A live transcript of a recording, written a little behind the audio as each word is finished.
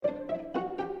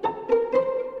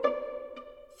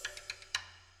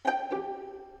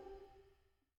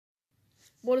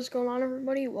is going on,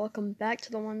 everybody? Welcome back to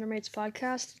the Wonder Mates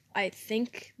podcast. I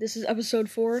think this is episode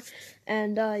 4,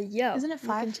 and Isn't it 5?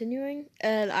 we're continuing,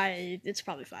 and it's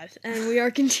probably 5, and we are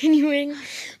continuing,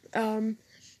 and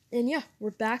yeah,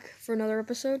 we're back for another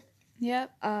episode.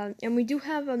 Yep. And we do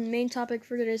have a main topic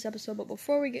for today's episode, but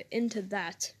before we get into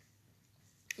that,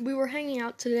 we were hanging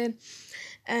out today,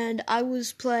 and I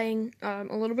was playing a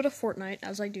little bit of Fortnite,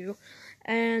 as I do.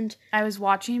 And I was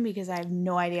watching because I have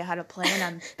no idea how to play and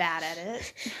I'm bad at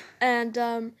it. And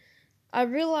I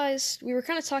realized we were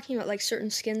kind of talking about like certain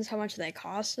skins, how much they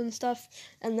cost and stuff,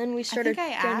 and then we started. I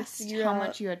think I asked how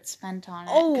much you had spent on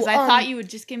it Oh, because I thought you would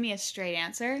just give me a straight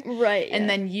answer, right? And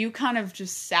then you kind of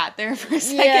just sat there for a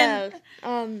second.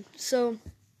 Yeah. So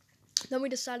then we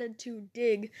decided to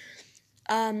dig.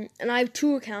 And I have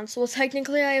 2 accounts. Well,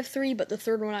 technically I have 3, but the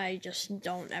third one I just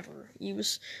don't ever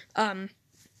use.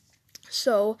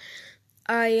 So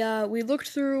we looked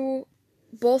through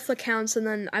both accounts, and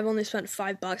then I've only spent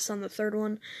 $5 on the third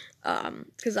one,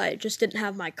 because I just didn't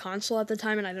have my console at the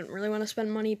time, and I didn't really want to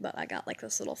spend money, but I got like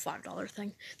this little $5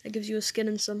 thing that gives you a skin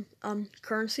and some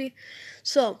currency.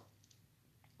 So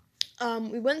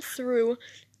we went through,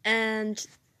 and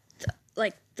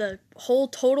the whole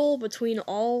total between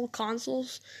all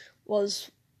consoles was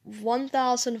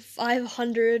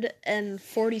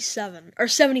 1,547 or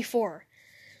 74.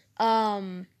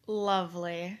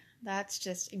 Lovely. That's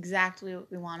just exactly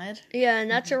what we wanted. Yeah, and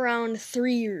that's around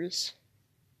 3 years.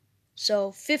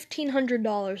 So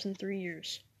 $1,500 in 3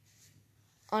 years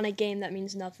on a game that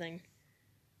means nothing.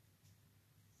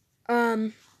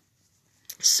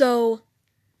 So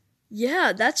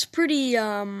yeah, that's pretty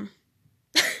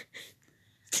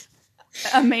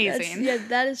amazing.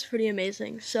 That is pretty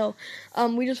amazing. So,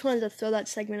 we just wanted to throw that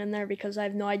segment in there because I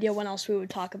have no idea when else we would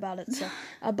talk about it. So,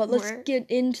 but let's get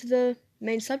into the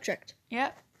main subject.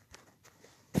 Yep.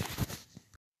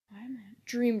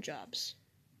 Dream jobs.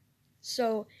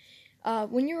 So,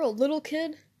 when you're a little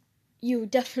kid, you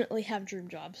definitely have dream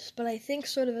jobs. But I think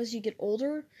sort of as you get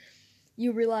older,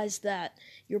 you realize that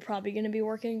you're probably going to be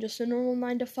working just a normal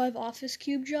 9-to-5 office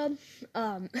cube job.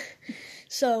 But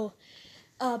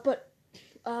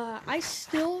I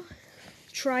still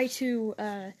try to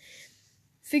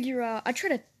figure out. I try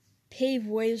to pave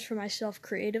ways for myself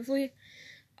creatively.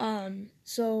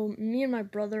 So me and my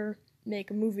brother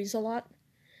make movies a lot,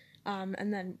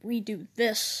 and then we do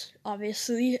this,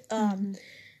 obviously.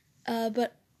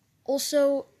 But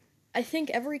also, I think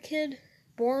every kid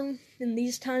born in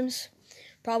these times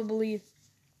probably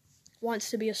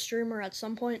wants to be a streamer at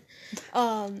some point.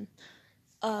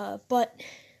 But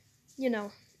you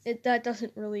know, that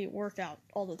doesn't really work out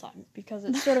all the time because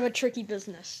it's sort of a tricky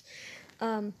business.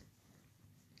 But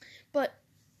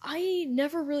I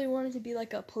never really wanted to be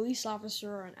like a police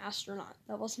officer or an astronaut.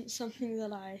 That wasn't something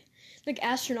that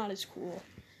astronaut is cool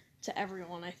to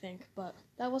everyone, I think, but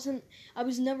I was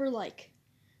never like,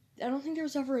 I don't think there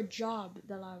was ever a job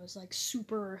that I was like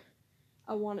super,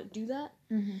 I want to do that.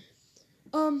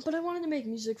 But I wanted to make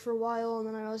music for a while, and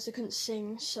then I realized I couldn't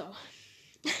sing, so.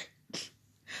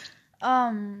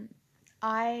 I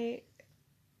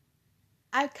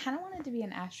kind of wanted to be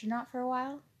an astronaut for a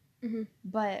while,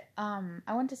 but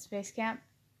I went to space camp,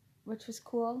 which was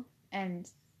cool, and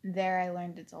there I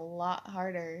learned it's a lot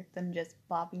harder than just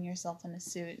bopping yourself in a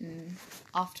suit and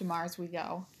off to Mars we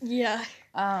go. Yeah.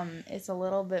 It's a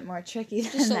little bit more tricky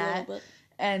than just a that, little bit.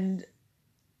 and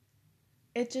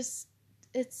it's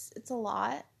a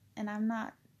lot, and I'm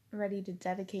not ready to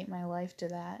dedicate my life to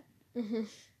that.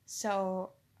 So,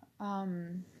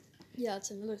 yeah,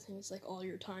 that's another thing. It's like all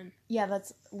your time. Yeah,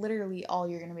 that's literally all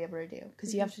you're going to be able to do.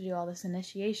 Because you have to do all this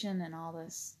initiation and all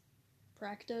this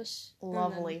practice.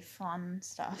 Lovely, fun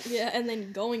stuff. Yeah, and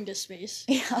then going to space.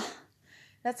 Yeah.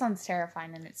 That sounds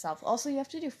terrifying in itself. Also, you have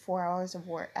to do 4 hours of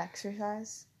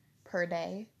exercise per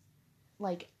day.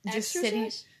 Like, just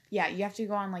sitting. Yeah, you have to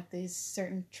go on, like, these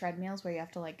certain treadmills where you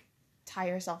have to, like, tie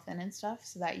yourself in and stuff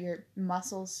so that your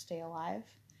muscles stay alive.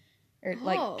 Or,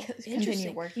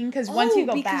 continue working. Because once you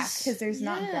go back, because there's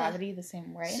not gravity the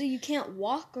same way. So you can't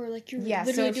walk, or, like, you're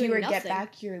literally so if you were to nothing. get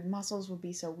back, your muscles would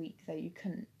be so weak that you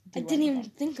couldn't do I didn't even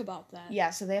think about that. Yeah,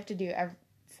 so they have to do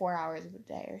 4 hours a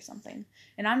day or something.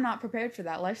 And I'm not prepared for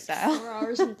that lifestyle. 4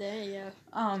 hours a day, yeah.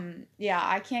 Yeah,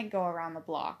 I can't go around the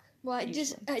block. Well, I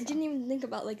didn't even think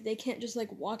about, like, they can't just,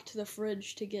 like, walk to the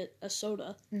fridge to get a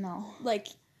soda. No. Like,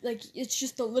 it's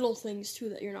just the little things, too,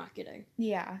 that you're not getting.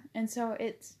 Yeah, and so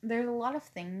there's a lot of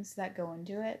things that go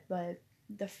into it, but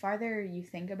the farther you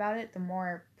think about it, the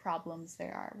more problems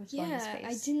there are with going to space.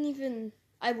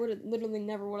 I would have literally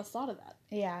never would have thought of that.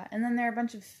 Yeah, and then there are a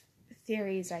bunch of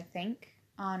theories, I think,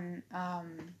 on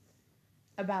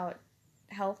about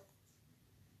health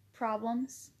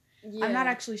problems. Yeah. I'm not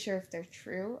actually sure if they're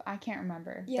true. I can't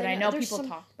remember. Yeah, but I know there's people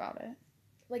talk about it.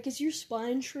 Like, is your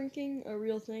spine shrinking a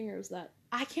real thing, or is that...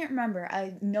 I can't remember.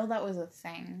 I know that was a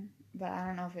thing, but I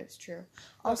don't know if it's true.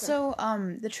 Also,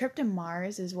 the trip to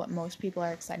Mars is what most people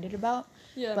are excited about.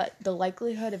 Yeah. But the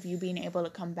likelihood of you being able to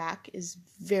come back is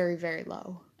very, very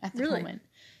low at the moment.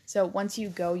 So once you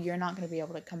go, you're not going to be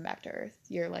able to come back to Earth.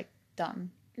 You're, like,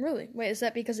 done. Really? Wait, is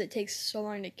that because it takes so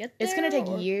long to get there? It's going to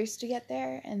take years to get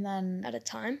there, and then... At a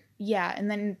time? Yeah, and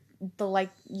then,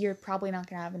 you're probably not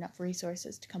going to have enough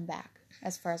resources to come back,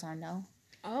 as far as I know.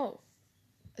 Oh.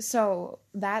 So,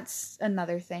 that's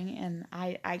another thing, and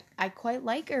I quite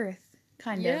like Earth,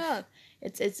 kind of. Yeah.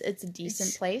 It's a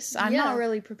decent place. I'm not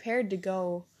really prepared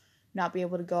to not be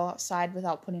able to go outside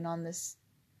without putting on this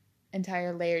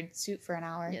entire layered suit for an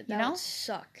hour, Yeah, that would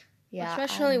suck. Yeah.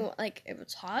 Especially, like, if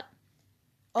it's hot.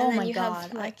 Oh my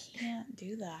god, I can't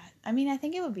do that. I mean, I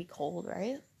think it would be cold,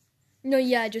 right? No,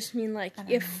 yeah, I just mean, like,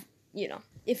 if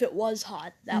it was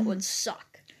hot, that would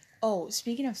suck. Oh,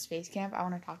 speaking of space camp, I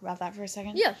want to talk about that for a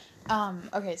second. Yeah.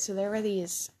 Okay, so there were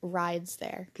these rides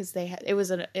there because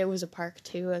it was a park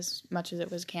too, as much as it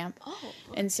was camp. Oh.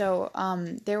 And so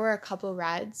there were a couple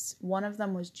rides. One of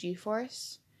them was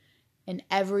G-Force, and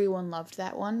everyone loved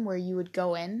that one, where you would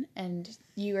go in and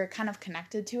you were kind of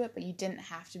connected to it, but you didn't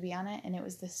have to be on it, and it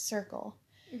was this circle.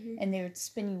 Mm-hmm. And they would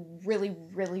spin you really,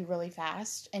 really, really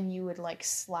fast, and you would, like,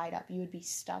 slide up. You would be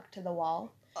stuck to the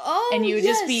wall. Oh, and you would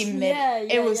just be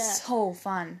mid. It was yeah. so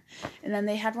fun. And then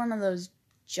they had one of those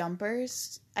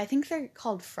jumpers. I think they're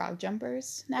called frog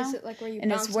jumpers now. Is it like where you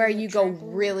and bounce it's where you go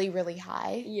trampoline? really, really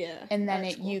high. Yeah. And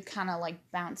then cool. you kind of like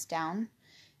bounce down,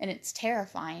 and it's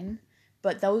terrifying.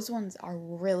 But those ones are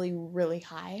really, really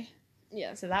high.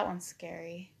 Yeah. So that one's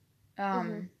scary. I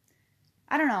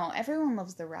don't know. Everyone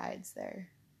loves the rides there.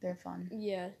 They're fun.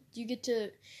 Yeah. Do you get to...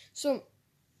 So,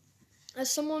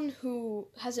 as someone who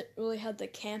hasn't really had the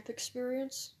camp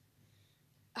experience,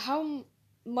 how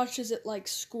much is it like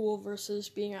school versus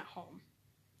being at home?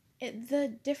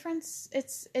 The difference,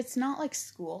 it's not like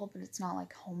school, but it's not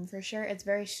like home for sure. It's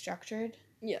very structured.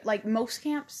 Yeah. Like, most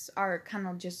camps are kind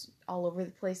of just all over the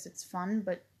place. It's fun,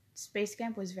 but Space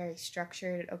Camp was very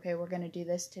structured. Okay, we're going to do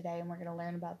this today, and we're going to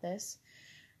learn about this.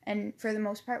 And for the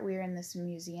most part, we were in this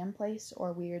museum place,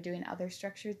 or we were doing other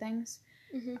structured things.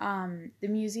 Mm-hmm. The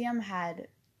museum had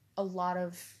a lot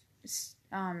of...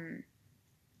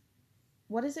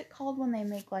 what is it called when they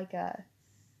make, like, a...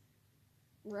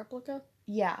 Replica?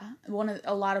 Yeah,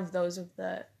 a lot of those of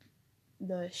the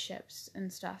ships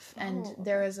and stuff, and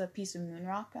there was a piece of moon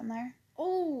rock on there.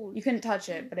 Oh, you couldn't touch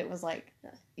it, but it was like,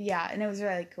 and it was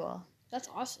really cool. That's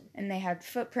awesome. And they had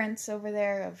footprints over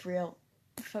there of real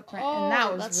footprint, and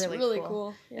that was really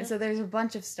cool. Yeah. And so there's a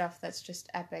bunch of stuff that's just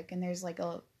epic, and there's like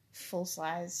a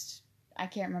full-sized, I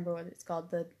can't remember what it's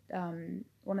called, the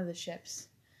one of the ships,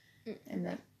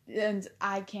 and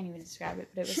I can't even describe it,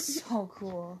 but it was so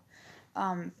cool.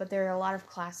 But there are a lot of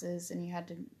classes, and you had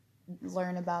to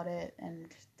learn about it,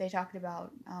 and they talked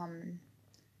about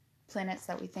planets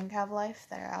that we think have life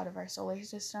that are out of our solar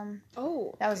system. Oh,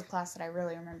 okay. That was a class that I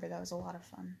really remember. That was a lot of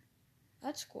fun.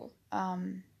 That's cool.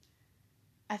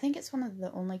 I think it's one of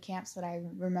the only camps that I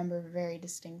remember very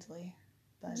distinctly.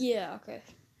 But yeah, okay.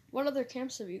 What other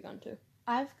camps have you gone to?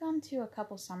 I've gone to a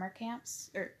couple summer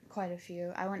camps, or quite a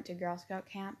few. I went to Girl Scout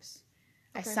camps.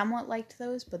 Okay. I somewhat liked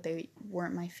those, but they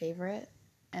weren't my favorite.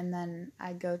 And then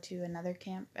I go to another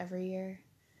camp every year,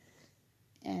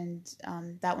 and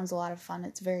that one's a lot of fun.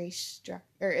 It's very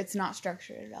it's not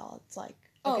structured at all. It's like,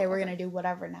 okay, we're gonna do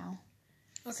whatever now.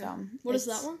 Okay. So, what is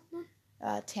that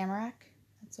one? Tamarack.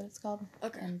 That's what it's called.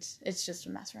 Okay. And it's just a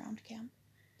mess around camp.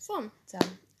 Fun. So,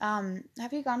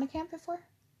 have you gone to camp before?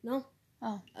 No.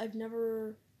 Oh, I've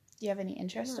never. Do you have any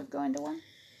interest of going to one?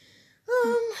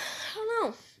 I don't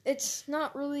know. It's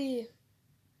not really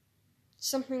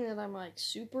something that I'm like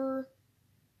super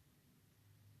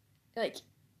like,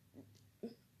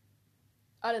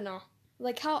 I don't know.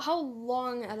 Like, how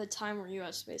long at a time were you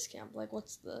at space camp? Like,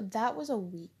 what's the... That was a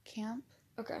week camp.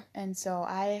 Okay. And so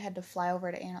I had to fly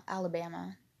over to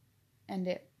Alabama, and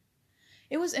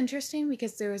it was interesting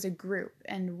because there was a group,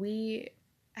 and we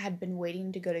had been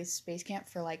waiting to go to space camp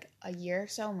for like a year or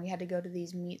so, and we had to go to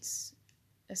these meets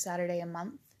a Saturday a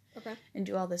month. Okay. And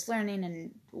do all this learning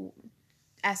and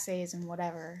essays and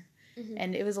whatever. Mm-hmm.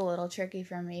 And it was a little tricky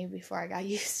for me before I got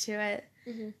used to it.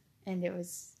 Mm-hmm. And it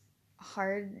was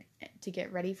hard to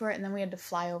get ready for it. And then we had to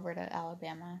fly over to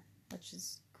Alabama, which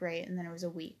is great. And then it was a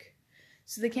week.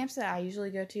 So the camps that I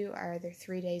usually go to are either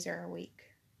 3 days or a week,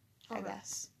 I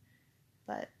guess.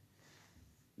 But,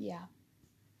 yeah.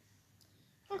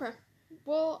 Okay.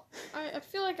 Well, I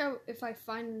feel like if I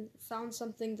found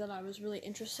something that I was really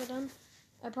interested in,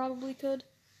 I probably could.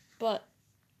 But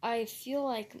I feel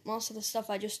like most of the stuff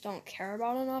I just don't care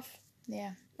about enough.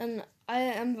 Yeah. And I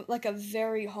am like a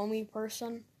very homey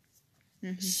person.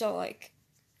 Mm-hmm. So like,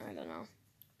 I don't know.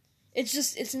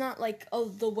 It's not like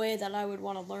the way that I would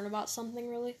want to learn about something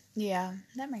really. Yeah,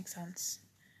 that makes sense.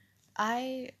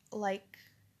 I like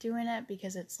doing it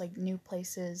because it's like new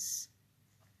places,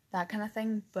 that kind of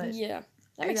thing. But yeah,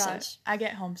 that makes sense. I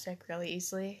get homesick really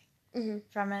easily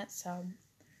from it, so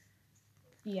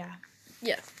yeah.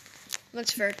 Yeah,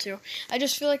 that's fair too. I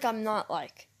just feel like I'm not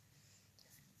like.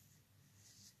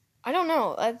 I don't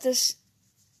know.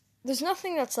 There's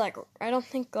nothing that's like. I don't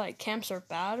think like camps are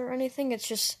bad or anything. It's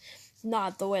just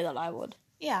not the way that I would.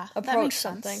 Yeah, approach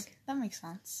something. That makes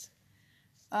sense.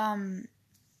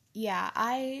 Yeah,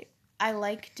 I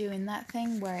like doing that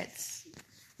thing where it's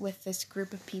with this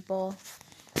group of people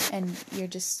and you're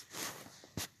just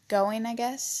going, I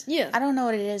guess. Yeah. I don't know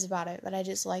what it is about it, but I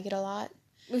just like it a lot.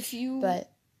 Would you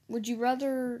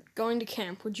rather going to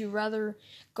camp, would you rather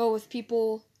go with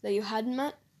people that you hadn't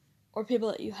met or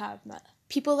people that you have met?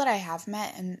 People that I have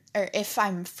met, or if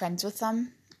I'm friends with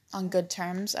them on good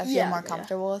terms, I feel more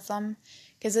comfortable with them.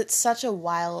 Because it's such a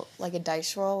wild, like a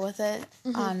dice roll with it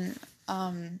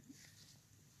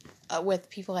with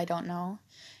people I don't know.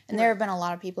 And there have been a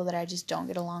lot of people that I just don't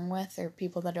get along with, or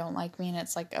people that don't like me, and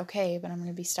it's like, okay, but I'm going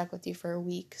to be stuck with you for a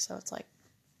week, so it's like,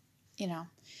 you know.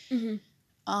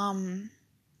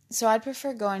 So I'd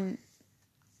prefer going.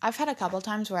 I've had a couple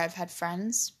times where I've had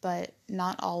friends, but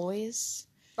not always.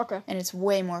 Okay. And it's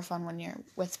way more fun when you're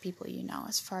with people you know,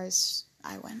 as far as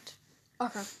I went.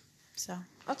 Okay. So.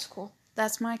 That's cool.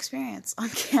 That's my experience on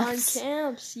camps. On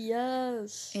camps,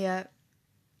 yes. Yeah.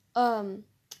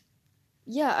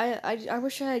 Yeah, I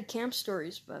wish I had camp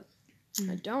stories, but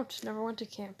I don't. Never went to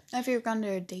camp. Have you ever gone to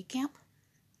a day camp?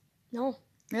 No.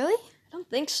 Really? I don't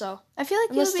think so. I feel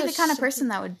like you would be the kind of person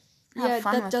that would have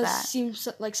fun with that. Yeah, that does seem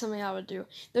like something I would do.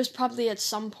 There's probably at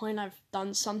some point I've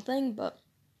done something, but...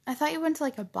 I thought you went to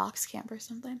like a box camp or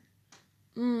something.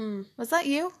 Was that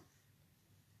you?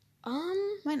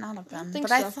 Might not have been. But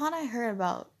so. I thought I heard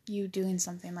about you doing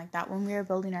something like that when we were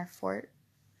building our fort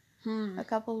a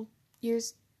couple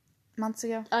months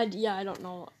ago. I don't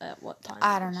know at what time.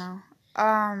 I don't know.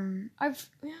 I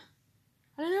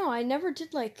don't know. I never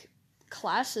did like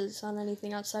classes on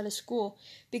anything outside of school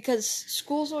because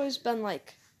school's always been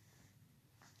like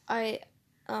like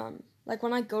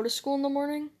when I go to school in the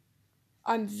morning,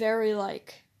 I'm very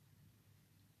like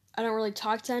I don't really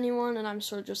talk to anyone and I'm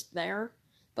sort of just there.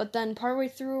 But then partway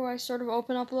through I sort of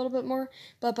open up a little bit more.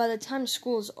 But by the time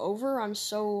school is over, I'm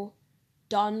so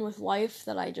done with life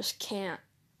that I just can't.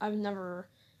 I've never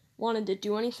wanted to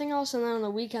do anything else, and then on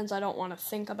the weekends I don't want to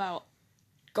think about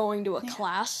going to a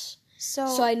class.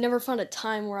 So I never found a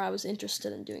time where I was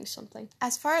interested in doing something.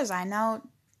 As far as I know,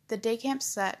 the day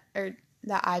camps that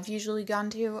I've usually gone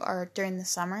to are during the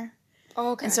summer.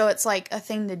 Oh, okay. And so it's like a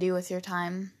thing to do with your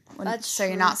time. That's true.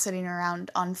 You're not sitting around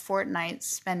on Fortnite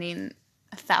spending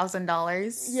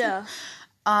 $1,000. Yeah.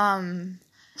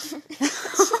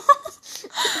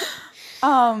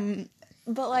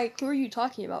 But like, who are you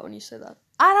talking about when you say that?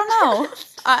 I don't know.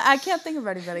 I can't think of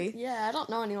anybody. Yeah, I don't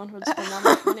know anyone who would spend that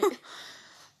much money.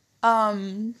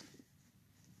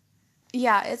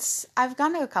 Yeah, I've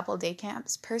gone to a couple day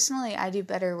camps. Personally, I do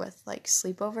better with like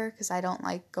sleepover because I don't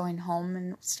like going home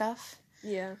and stuff.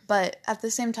 Yeah. But at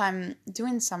the same time,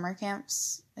 doing summer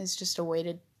camps is just a way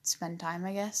to spend time,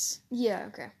 I guess. Yeah,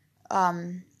 okay.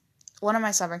 One of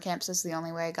my summer camps is the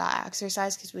only way I got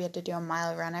exercise because we had to do a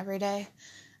mile run every day.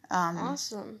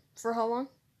 Awesome. For how long?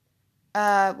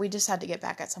 We just had to get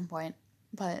back at some point,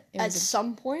 but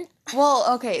some point? Well,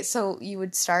 okay, so you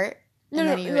would start.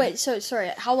 Wait. So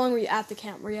sorry. How long were you at the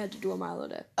camp where you had to do a mile a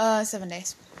day? 7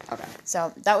 days. Okay.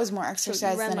 So that was more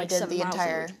exercise than I did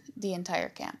the entire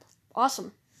camp.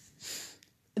 Awesome.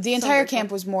 The entire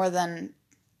camp was more than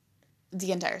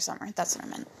the entire summer. That's what I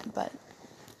meant, but.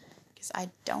 Because I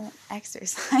don't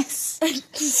exercise.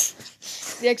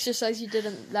 The exercise you did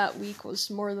in that week was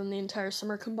more than the entire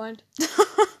summer combined.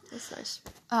 That's nice.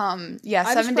 Yeah,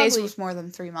 7 days was more than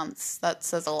 3 months. That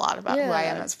says a lot about who I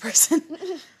am as a person.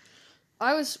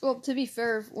 To be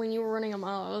fair, when you were running a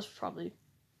mile, I was probably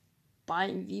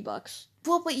buying V-Bucks.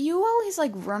 Well, but you always,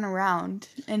 like, run around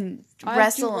and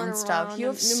wrestle and stuff. You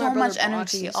have so much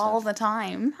energy all the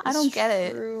time. I don't get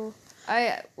it.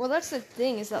 Well, that's the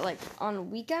thing, is that, like,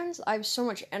 on weekends, I have so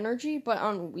much energy, but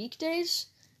on weekdays,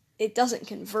 it doesn't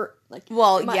convert. Like,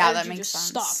 my energy that makes just sense.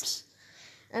 Stops.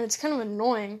 And it's kind of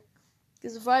annoying,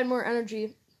 because if I had more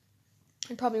energy,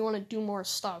 I'd probably want to do more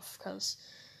stuff, because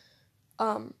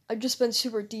I've just been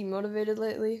super demotivated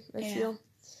lately, I feel.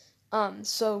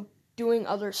 So doing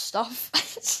other stuff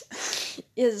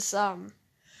is a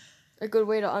good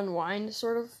way to unwind,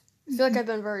 sort of. I feel like I've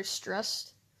been very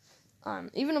stressed.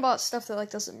 Even about stuff that, like,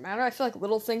 doesn't matter. I feel like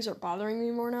little things are bothering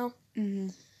me more now.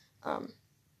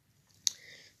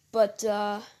 But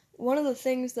one of the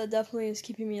things that definitely is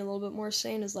keeping me a little bit more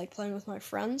sane is, like, playing with my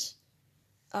friends,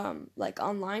 like,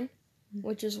 online,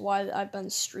 which is why I've been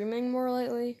streaming more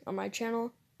lately on my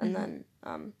channel. And then,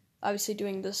 obviously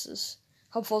doing this is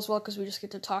helpful as well because we just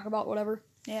get to talk about whatever.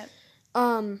 Yeah.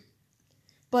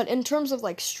 But in terms of,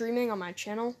 like, streaming on my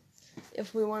channel,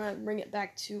 if we want to bring it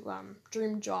back to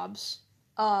dream jobs,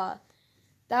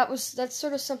 that's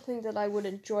sort of something that I would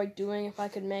enjoy doing if I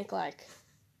could make, like,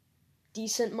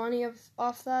 decent money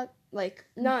off that. Like,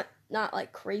 not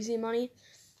like crazy money,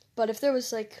 but if there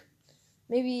was, like,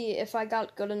 maybe if I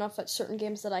got good enough at certain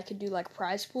games that I could do, like,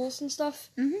 prize pools and stuff,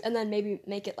 and then maybe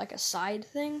make it, like, a side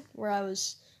thing where I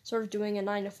was sort of doing a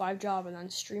 9-to-5 job and then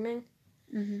streaming.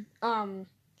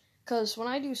 Because when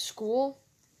I do school,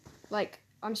 like,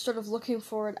 I'm sort of looking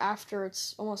forward after.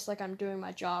 It's almost like I'm doing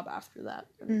my job after that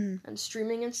and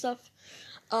streaming and stuff.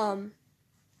 And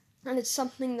it's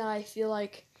something that I feel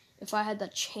like if I had the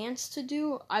chance to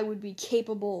do, I would be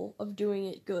capable of doing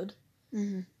it good.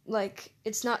 Like,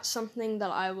 it's not something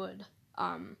that I would,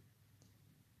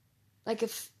 like,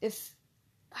 if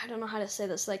I don't know how to say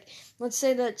this, like, let's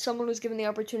say that someone was given the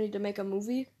opportunity to make a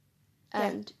movie,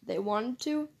 and they wanted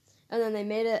to, and then they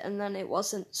made it, and then it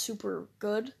wasn't super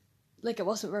good, like, it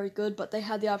wasn't very good, but they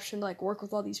had the option to, like, work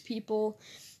with all these people.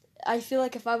 I feel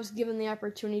like if I was given the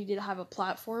opportunity to have a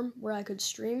platform where I could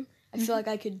stream, I feel like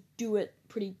I could do it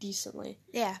pretty decently.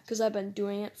 Yeah. Because I've been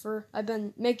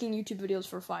making YouTube videos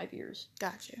for 5 years.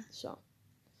 Gotcha. So,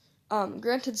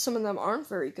 granted, some of them aren't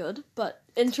very good, but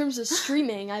in terms of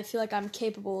streaming, I feel like I'm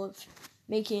capable of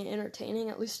making it entertaining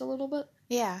at least a little bit.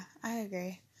 Yeah, I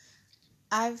agree.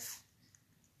 I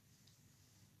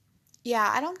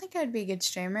don't think I'd be a good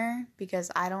streamer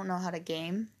because I don't know how to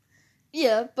game.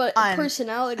 Yeah, but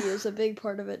personality is a big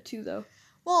part of it too, though.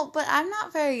 Well, but I'm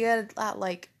not very good at,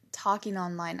 like, talking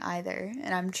online either,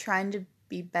 and I'm trying to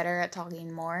be better at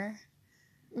talking more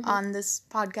on this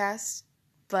podcast,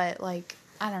 but, like,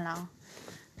 I don't know.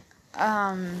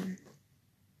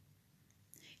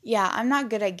 Yeah, I'm not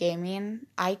good at gaming.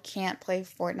 I can't play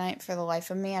Fortnite for the life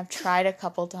of me. I've tried a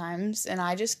couple times, and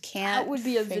I just can't. That would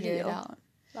be a figure video. It out.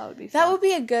 That would be fun.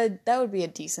 That would be a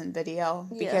decent video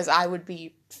because I would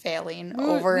be failing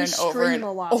over and over and a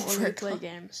lot over when we play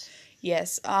games.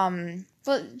 Yes.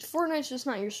 But Fortnite's just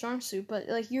not your strong suit. But,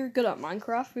 like, you're good at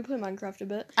Minecraft. We play Minecraft a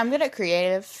bit. I'm good at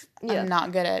creative. Yeah. I'm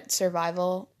not good at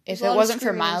survival. If it wasn't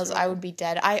for Miles, I would be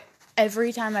dead.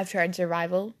 Every time I've tried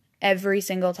survival, every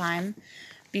single time,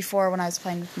 before when I was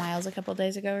playing with Miles a couple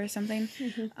days ago or something,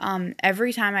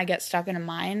 every time I get stuck in a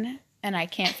mine and I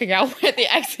can't figure out where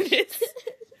the exit is.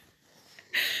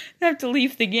 I have to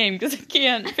leave the game because I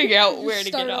can't figure out where to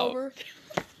get out.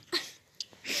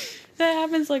 That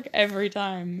happens, like, every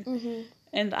time.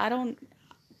 And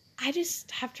I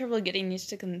just have trouble getting used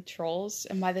to controls,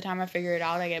 and by the time I figure it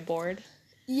out, I get bored.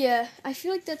 Yeah, I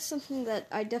feel like that's something that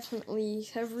I definitely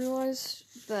have realized,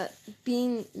 that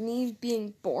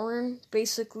being born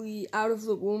basically out of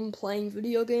the womb playing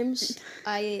video games,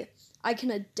 I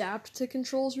can adapt to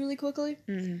controls really quickly.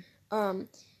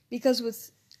 Because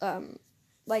with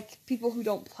like, people who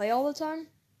don't play all the time,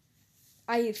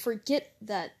 I forget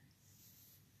that,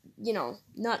 you know,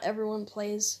 not everyone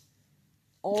plays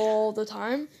all the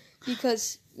time,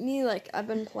 because me, like, I've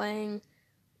been playing,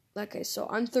 okay, so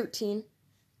I'm 13,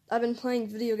 I've been playing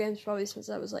video games probably since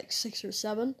I was, like, 6 or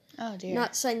 7. Oh, dear.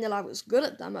 Not saying that I was good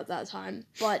at them at that time,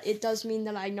 but it does mean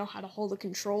that I know how to hold a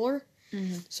controller,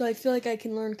 so I feel like I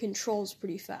can learn controls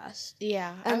pretty fast.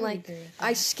 Yeah, and, like,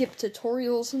 I skip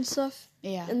tutorials and stuff.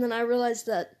 Yeah. And then I realized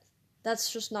that that's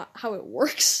just not how it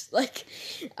works. Like,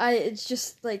 it's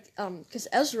just, like, because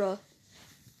Ezra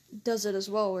does it as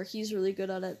well, where he's really good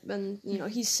at it, and, you know,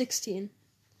 he's 16.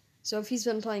 So if he's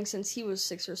been playing since he was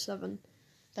 6 or 7,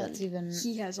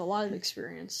 he has a lot of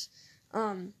experience.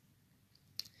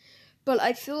 But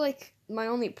I feel like my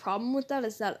only problem with that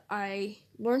is that I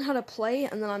learn how to play,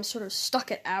 and then I'm sort of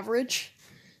stuck at average.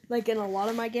 Like, in a lot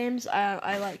of my games,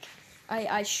 I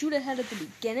shoot ahead at the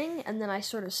beginning, and then I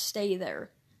sort of stay there.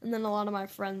 And then a lot of my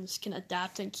friends can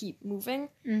adapt and keep moving.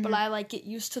 But I, like, get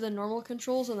used to the normal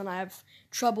controls, and then I have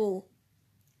trouble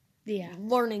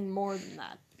learning more than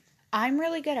that. I'm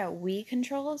really good at Wii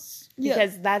controls,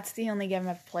 because that's the only game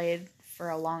I've played for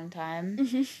a long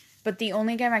time. But the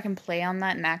only game I can play on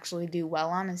that and actually do well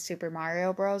on is Super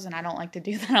Mario Bros. And I don't like to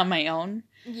do that on my own.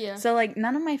 Yeah. So, like,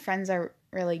 none of my friends are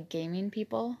really gaming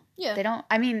people. Yeah. They don't...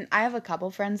 I mean, I have a couple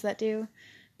friends that do,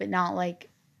 but not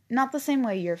the same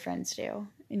way your friends do.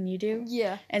 And you do?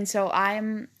 Yeah. And so I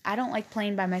don't like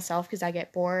playing by myself because I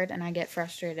get bored and I get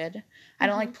frustrated. I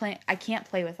don't like playing... I can't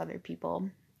play with other people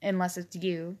unless it's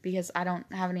you because I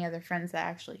don't have any other friends that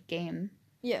actually game.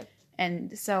 Yeah.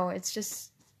 And so it's just...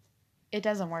 It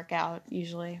doesn't work out,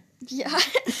 usually. Yeah.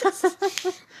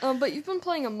 But you've been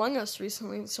playing Among Us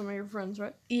recently with some of your friends,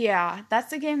 right? Yeah,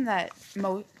 that's a game that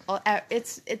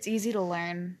it's easy to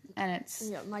learn, and it's...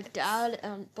 Yeah, my dad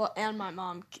and my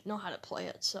mom know how to play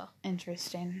it, so...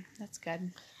 Interesting. That's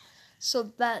good.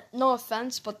 So that, no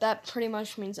offense, but that pretty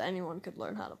much means anyone could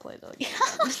learn how to play the game.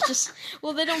 It's just,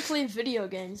 well, they don't play video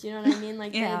games, you know what I mean?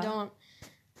 Like, yeah. They don't,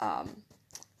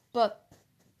 but,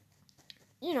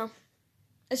 you know,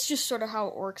 it's just sort of how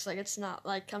it works. Like, it's not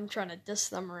like I'm trying to diss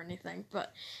them or anything,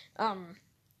 but,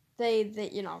 they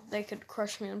you know, they could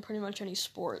crush me in pretty much any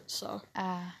sport, so.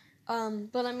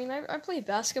 But I mean, I play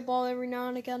basketball every now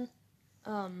and again,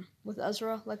 with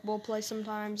Ezra. Like, we'll play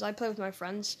sometimes. I play with my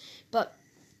friends, but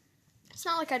it's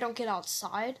not like I don't get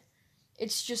outside.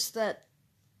 It's just that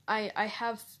I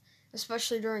have,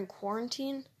 especially during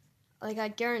quarantine, like, I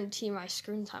guarantee my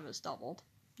screen time has doubled.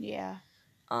 Yeah.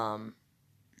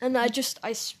 And I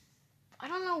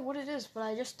don't know what it is, but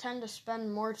I just tend to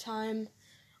spend more time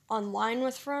online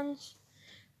with friends.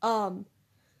 But,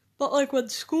 like, when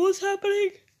school is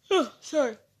happening,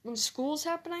 when school is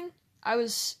happening, I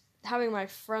was having my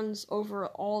friends over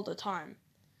all the time.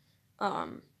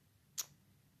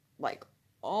 Like,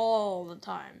 all the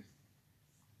time.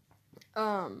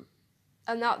 And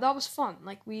that was fun.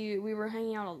 Like, we were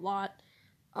hanging out a lot.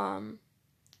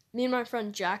 Me and my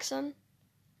friend Jackson,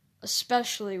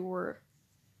 especially, were,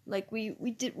 like, we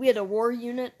had a war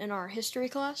unit in our history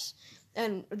class,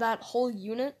 and that whole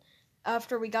unit,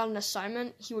 after we got an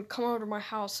assignment, he would come over to my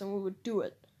house and we would do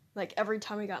it, like, every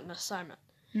time we got an assignment.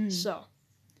 So,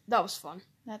 that was fun.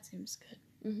 That seems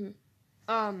good.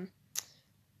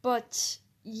 But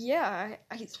yeah,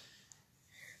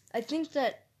 I think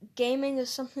that gaming is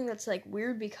something that's, like,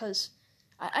 weird because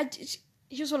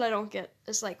here's what I don't get.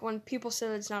 It's like when people say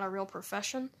that it's not a real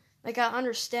profession. Like, I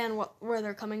understand where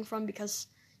they're coming from because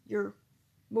you're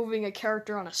moving a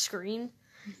character on a screen.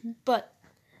 But,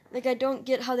 like, I don't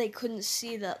get how they couldn't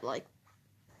see that, like,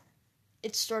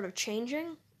 it's sort of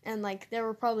changing. And, like, there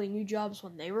were probably new jobs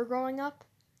when they were growing up.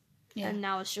 Yeah. And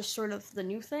now it's just sort of the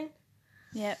new thing.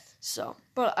 Yep. So,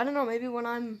 but I don't know, maybe when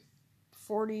I'm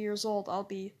 40 years old, I'll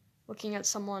be looking at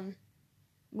someone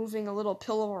moving a little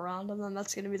pillow around, and then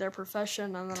that's going to be their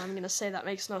profession, and then I'm going to say that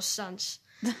makes no sense.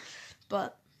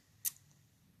 But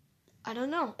I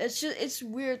don't know. It's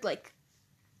weird, like,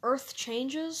 Earth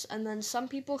changes, and then some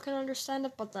people can understand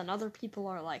it, but then other people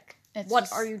are like,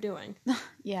 what are you doing?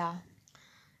 Yeah.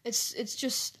 It's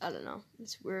just, I don't know.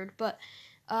 It's weird. But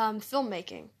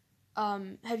filmmaking.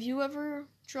 Have you ever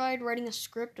tried writing a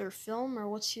script or film, or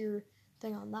what's your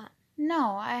thing on that?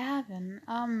 No, I haven't.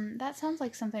 That sounds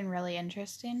like something really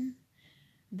interesting.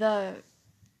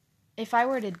 If I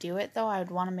were to do it, though, I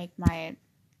would want to make my,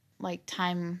 like,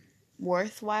 time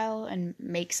worthwhile and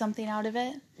make something out of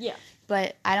it. Yeah.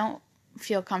 But I don't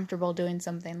feel comfortable doing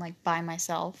something, like, by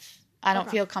myself. I don't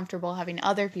feel comfortable having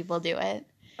other people do it.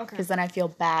 Okay. Because then I feel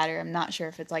bad, or I'm not sure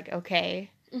if it's, like,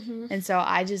 okay. And so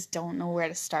I just don't know where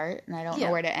to start, and I don't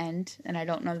know where to end, and I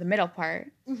don't know the middle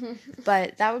part.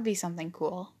 But that would be something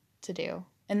cool to do.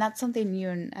 And that's something you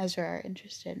and Ezra are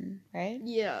interested in, right?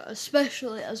 Yeah,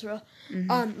 especially Ezra.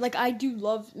 Like, I do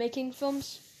love making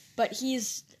films, but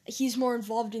he's more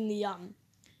involved in the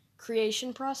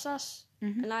creation process.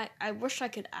 And I wish I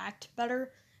could act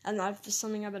better, and that's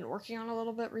something I've been working on a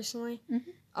little bit recently.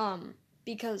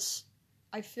 Because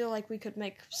I feel like we could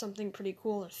make something pretty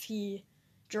cool if he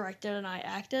directed and I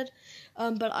acted.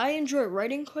 But I enjoy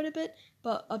writing quite a bit,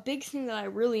 but a big thing that I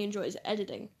really enjoy is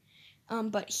editing.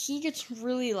 But he gets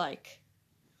really, like,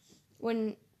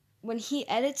 when he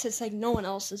edits, it's like no one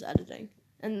else is editing.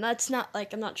 And that's not,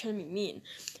 like, I'm not trying to be mean,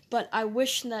 but I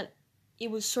wish that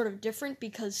it was sort of different,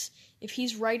 because if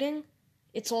he's writing,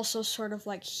 it's also sort of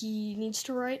like he needs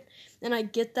to write. And I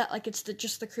get that, like, it's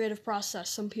just the creative process.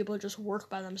 Some people just work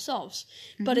by themselves.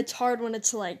 But it's hard when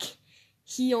it's like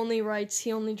he only writes,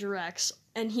 he only directs,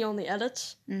 and he only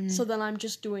edits. So then I'm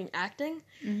just doing acting.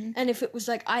 And if it was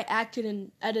like I acted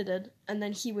and edited, and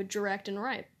then he would direct and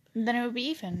write, then it would be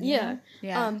even. Yeah.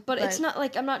 But it's not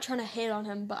like I'm not trying to hate on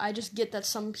him, but I just get that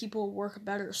some people work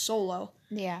better solo.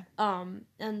 Yeah.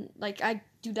 And, like, I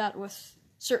do that with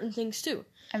certain things too.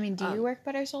 I mean, do you work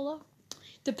better solo?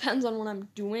 depends on what I'm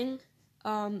doing.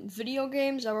 Video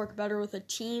games, I work better with a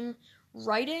team.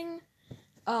 Writing,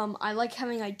 I like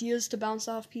having ideas to bounce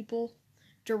off people.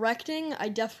 Directing, I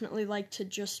definitely like to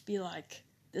just be like,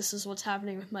 this is what's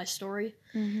happening with my story.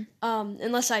 Mm-hmm.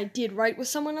 Unless I did write with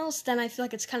someone else, then I feel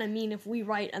like it's kind of mean if we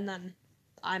write and then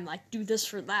I'm like, do this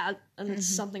for that, and it's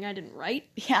something I didn't write.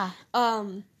 Yeah.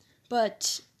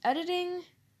 But editing,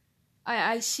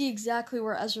 I see exactly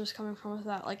where Ezra's coming from with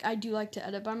that. Like, I do like to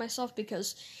edit by myself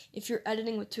because if you're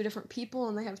editing with two different people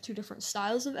and they have two different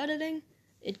styles of editing,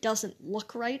 it doesn't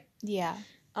look right. Yeah.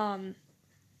 But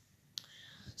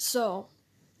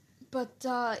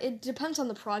it depends on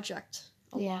the project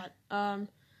a lot.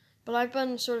 But I've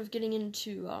been sort of getting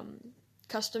into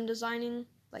custom designing,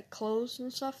 like clothes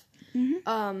and stuff.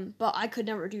 Mm-hmm. But I could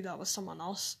never do that with someone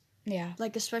else. Yeah.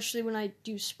 Like, especially when I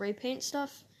do spray paint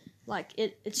stuff. Like,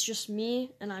 it's just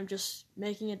me, and I'm just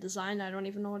making a design. I don't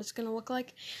even know what it's going to look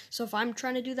like. So if I'm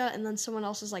trying to do that, and then someone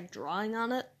else is, like, drawing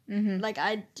on it, like,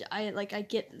 I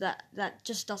get that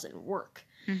just doesn't work.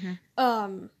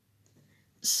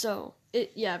 So,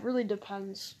 it really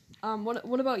depends.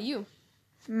 What about you?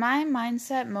 My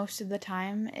mindset most of the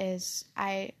time is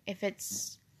if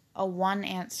it's a one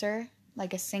answer,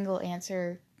 like a single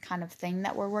answer kind of thing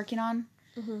that we're working on,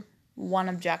 one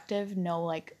objective, no,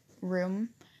 like, room,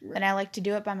 then I like to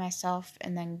do it by myself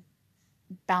and then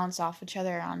bounce off each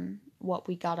other on what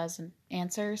we got as an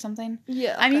answer or something.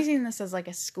 Yeah. Okay. I'm using this as, like,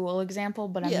 a school example,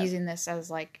 but I'm using this as,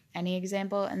 like, any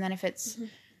example. And then if it's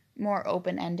more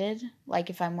open-ended, like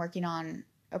if I'm working on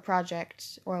a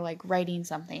project or, like, writing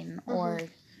something or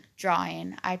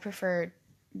drawing, I prefer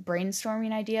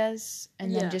brainstorming ideas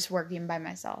and then just working by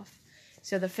myself.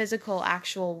 So the physical,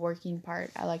 actual working part,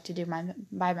 I like to do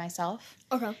by myself.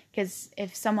 Okay. Because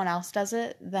if someone else does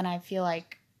it, then I feel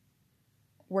like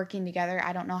working together,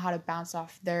 I don't know how to bounce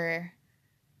off their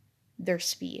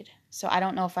speed. So I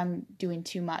don't know if I'm doing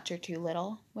too much or too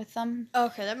little with them.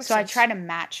 Okay, that makes sense. So I try to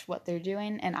match what they're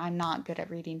doing, and I'm not good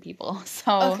at reading people.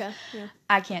 So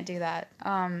I can't do that.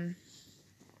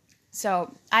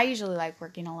 So I usually like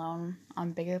working alone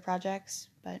on bigger projects,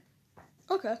 but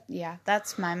okay. Yeah,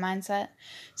 that's my mindset.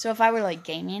 So if I were, like,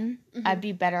 gaming, I'd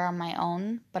be better on my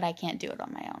own, but I can't do it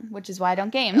on my own, which is why I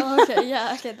don't game. Okay,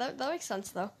 yeah, okay, that makes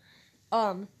sense, though.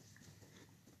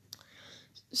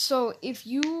 So if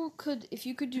you could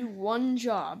do one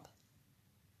job,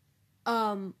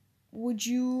 what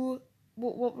do you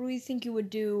think you would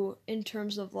do in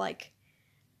terms of, like,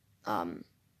 one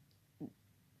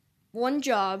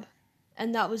job,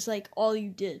 and that was, like, all you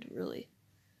did, really?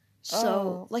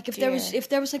 So, like, if there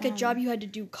was like a job you had to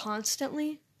do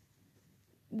constantly,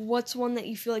 what's one that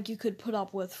you feel like you could put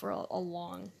up with for a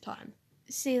long time?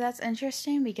 See, that's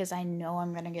interesting because I know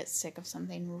I'm going to get sick of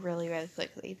something really, really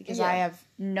quickly because I have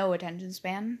no attention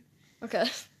span. Okay.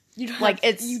 You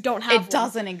don't have it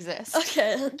doesn't exist.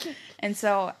 Okay. And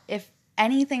so if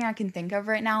anything I can think of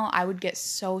right now, I would get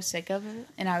so sick of it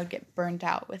and I would get burnt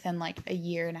out within, like, a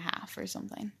year and a half or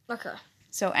something. Okay.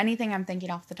 So anything I'm thinking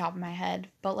off the top of my head,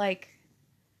 but, like,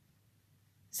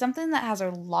 something that has a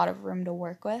lot of room to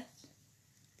work with.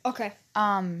 Okay.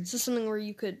 So something where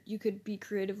you could be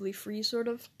creatively free, sort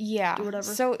of? Yeah. Do whatever.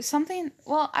 So something,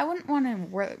 well, I wouldn't want to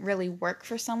really work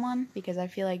for someone because I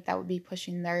feel like that would be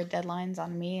pushing their deadlines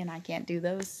on me and I can't do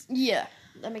those. Yeah,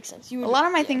 that makes sense. A lot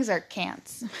of my things are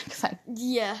can'ts.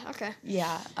 Yeah, okay.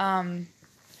 Yeah.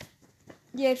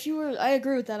 Yeah, I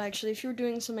agree with that, actually. If you were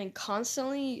doing something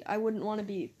constantly, I wouldn't want to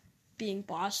be being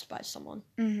bossed by someone.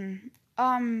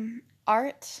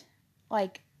 Art,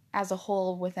 like, as a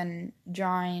whole within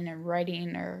drawing or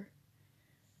writing or,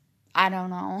 I don't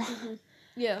know.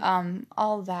 Yeah.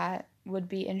 All that would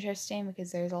be interesting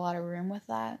because there's a lot of room with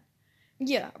that.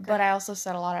 Yeah. Okay. But I also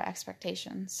set a lot of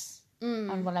expectations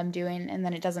on what I'm doing, and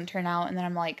then it doesn't turn out, and then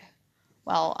I'm like,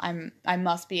 well, I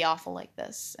must be awful like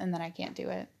this, and then I can't do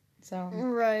it. So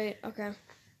right, okay.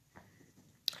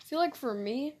 I feel like for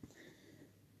me,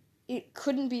 it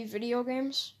couldn't be video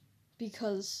games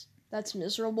because that's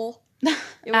miserable.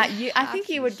 I think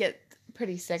you would get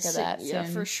pretty sick of that. Yeah,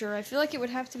 for sure. I feel like it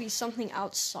would have to be something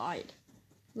outside,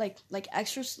 like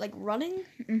extras, like running,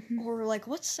 or like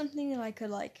what's something that I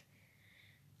could like.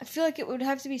 I feel like it would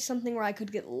have to be something where I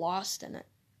could get lost in it.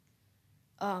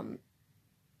 I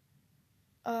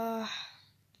don't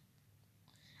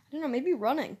know, maybe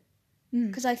running.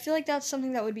 Because I feel like that's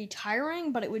something that would be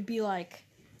tiring, but it would be like,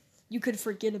 you could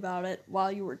forget about it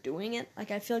while you were doing it.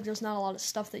 Like, I feel like there's not a lot of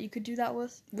stuff that you could do that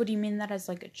with. Would you mean that as,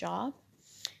 like, a job?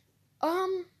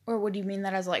 Or would you mean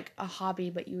that as, like, a hobby,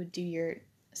 but you would do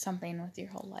something with your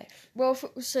whole life? Well,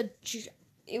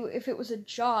 if it was a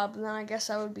job, then I guess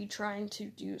I would be trying to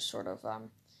do sort of,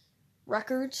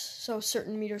 records, so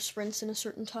certain meter sprints in a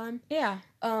certain time. Yeah.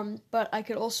 But I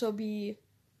could also be,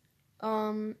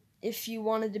 if you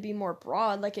wanted to be more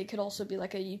broad, like it could also be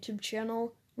like a YouTube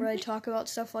channel where I talk about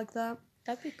stuff like that.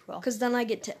 That'd be cool. Because then I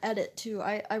get to edit too.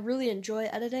 I really enjoy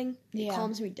editing. It Yeah.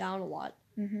 calms me down a lot.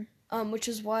 Mm-hmm. Which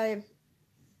is why,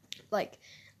 like,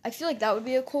 I feel like that would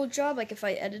be a cool job, like if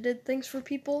I edited things for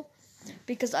people,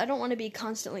 because I don't want to be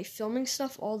constantly filming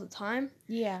stuff all the time,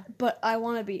 Yeah. but I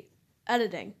want to be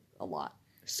editing a lot.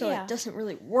 So Yeah. it doesn't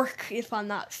really work if I'm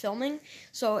not filming.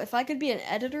 So if I could be an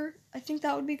editor, I think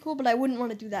that would be cool, but I wouldn't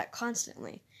want to do that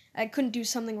constantly. I couldn't do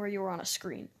something where you were on a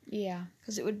screen. Yeah.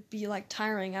 Because it would be, like,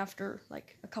 tiring after,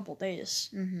 like, a couple days.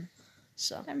 Mm-hmm.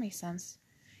 So. That makes sense.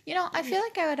 You know, I feel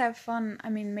like I would have fun, I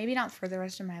mean, maybe not for the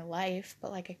rest of my life,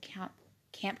 but like a camp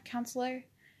counselor.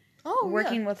 Oh,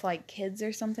 working with, like, kids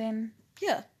or something.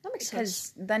 Yeah, that makes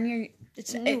sense. Because then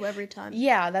It's new every time.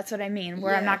 Yeah, that's what I mean.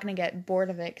 Where I'm Yeah. not going to get bored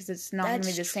of it because it's not going to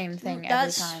be the same thing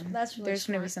every time. That's really There's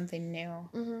going to be smart. something new.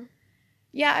 Mm-hmm.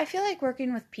 Yeah, I feel like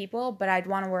working with people, but I'd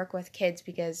want to work with kids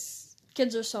because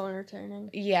Kids are so entertaining.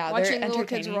 yeah, Watching they're little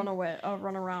kids entertaining.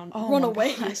 run around. Oh Run my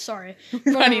away, God. sorry.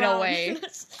 Running around. away.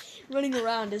 Running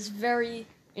around is very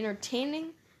entertaining,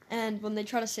 and when they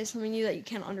try to say something new that you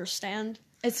can't understand.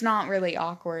 It's not really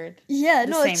awkward. Yeah,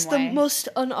 the no, same it's way. the most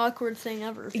unawkward thing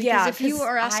ever. Because Yeah, if you 'cause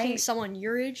are asking someone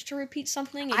your age to repeat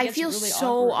something, it I gets feel really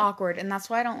so awkward. awkward, and that's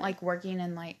why I don't like working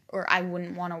in like, or I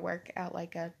wouldn't want to work at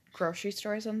like a grocery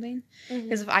store or something.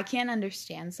 Because if I can't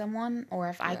understand someone, or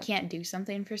if I can't do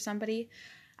something for somebody,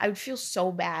 I would feel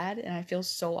so bad, and I feel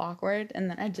so awkward, and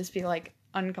then I'd just be like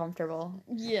uncomfortable,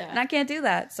 Yeah. and I can't do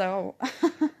that. So,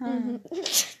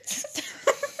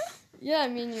 Yeah, I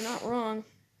mean, you're not wrong.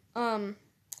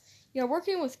 Yeah,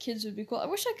 working with kids would be cool. I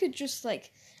wish I could just,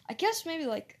 like, I guess maybe,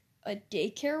 like, a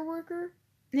daycare worker.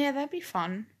 yeah, that'd be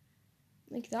fun.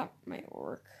 Like, that might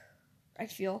work, I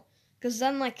feel. Because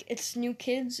then, like, it's new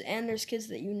kids, and there's kids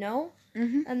that you know,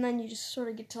 Mm-hmm. and then you just sort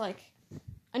of get to, like,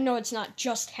 I know it's not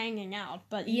just hanging out,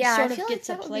 but you Yeah, I sort of feel get like to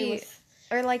that would play be- with...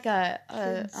 Or like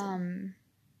Kids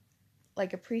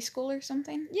like a preschool or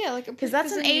something. Yeah, like... Because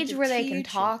that's an then you get age to where they can teach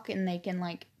talk and they can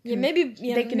like. Yeah, maybe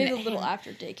they can maybe a little hang-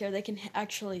 after daycare, they can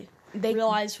actually They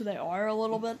realize who they are a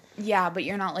little bit. Yeah, but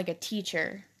you're not like a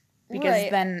teacher. Because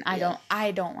Right, then yeah.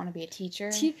 I don't want to be a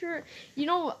teacher. Teacher, you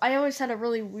know, I always had a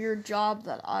really weird job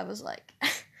that I was like,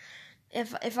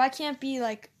 if I can't be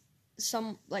like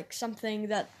something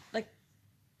that like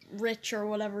rich or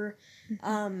whatever,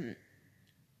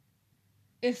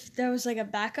 if there was like a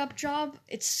backup job,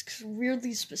 it's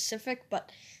weirdly specific,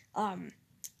 but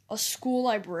a school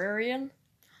librarian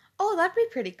Oh, that'd be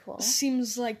pretty cool.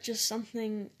 seems like just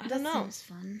something I don't know. Seems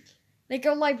fun. Like,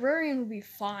 a librarian would be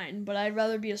fine, but I'd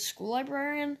rather be a school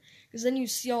librarian, because then you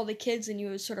see all the kids and you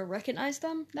would sort of recognize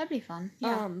them. That'd be fun.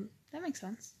 Yeah, that makes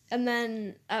sense. And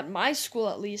then, at my school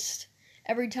at least,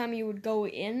 every time you would go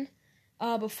in,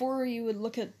 before you would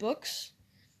look at books,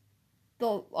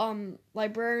 the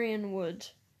librarian would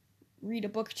read a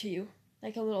book to you,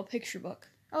 like a little picture book.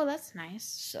 Oh, that's nice.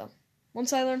 So,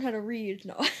 once I learned how to read,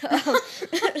 no.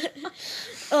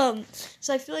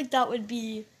 So I feel like that would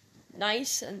be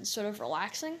nice and sort of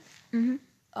relaxing. Mm-hmm.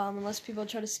 Unless people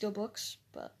try to steal books,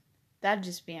 but That'd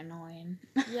just be annoying.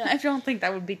 Yeah. I don't think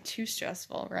that would be too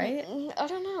stressful, right? I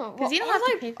don't know. Because you don't our have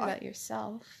to lib- pay for that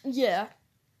yourself. Yeah,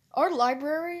 our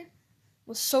library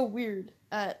was so weird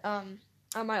at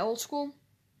my old school.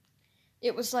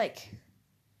 It was like,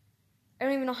 I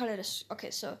don't even know how to.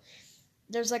 Okay, so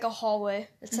there's like a hallway.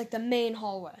 It's like the main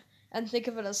hallway, and think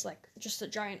of it as like just a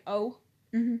giant O.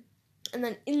 Mm-hmm. And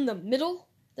then in the middle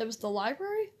there was the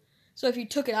library. So if you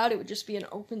took it out, it would just be an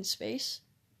open space.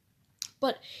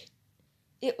 But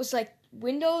it was like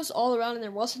windows all around, and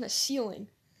there wasn't a ceiling.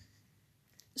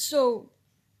 So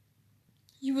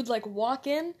you would like walk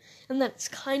in, and then it's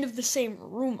kind of the same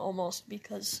room almost,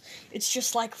 because it's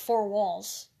just like 4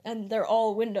 walls and they're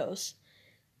all windows.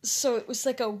 So it was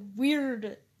like a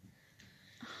weird.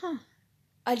 Huh.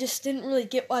 I just didn't really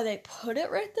get why they put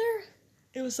it right there.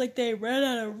 It was like they ran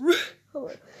out of room.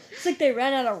 It's like they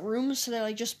ran out of room, so they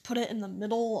like just put it in the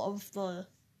middle of the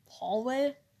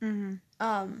hallway. Mm-hmm.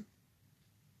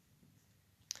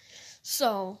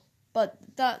 So, but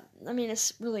that, I mean,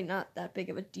 it's really not that big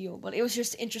of a deal, but it was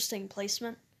just interesting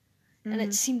placement. Mm-hmm. And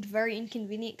it seemed very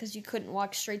inconvenient because you couldn't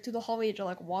walk straight through the hallway, you had to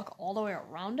like walk all the way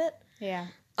around it. Yeah.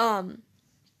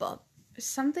 But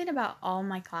Something about all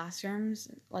my classrooms,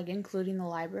 like including the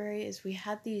library, is we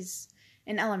had these,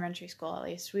 in elementary school at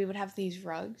least, we would have these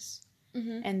rugs.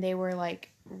 Mhm. And they were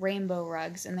like rainbow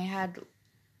rugs, and they had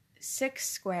 6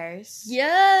 squares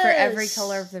yes! for every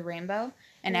color of the rainbow,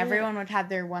 and Yeah. everyone would have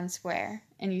their one square,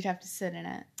 and you'd have to sit in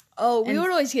it. Oh, we would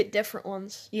always get different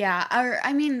ones. Yeah,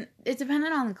 I mean, it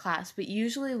depended on the class, but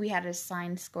usually we had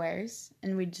assigned squares,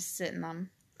 and we'd just sit in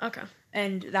them. Okay.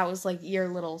 And that was, like, your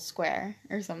little square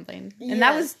or something. Yeah. And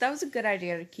that was a good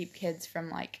idea to keep kids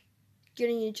from, like...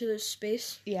 getting each other's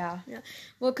space. Yeah. Yeah.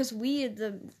 Well, because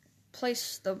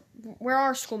where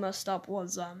our school messed up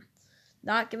was,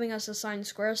 not giving us assigned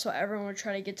squares, so everyone would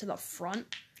try to get to the front.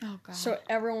 Oh, God. So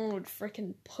everyone would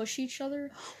freaking push each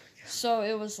other. Oh, so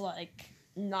it was, like,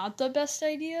 not the best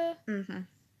idea.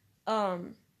 Mm-hmm.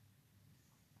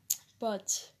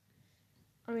 But,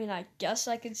 I mean, I guess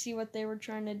I could see what they were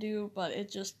trying to do, but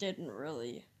it just didn't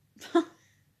really.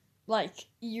 Like,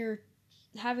 you're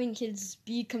having kids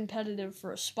be competitive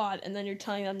for a spot, and then you're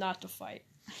telling them not to fight.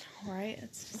 Right?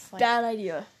 It's just like... bad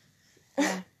idea.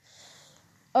 Yeah.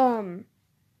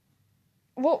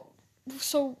 Well,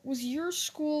 so was your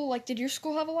school, like, did your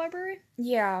school have a library?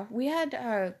 Yeah, we had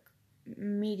a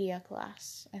media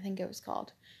class, I think it was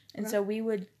called. And so we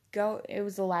would go, it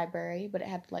was a library, but it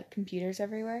had, like, computers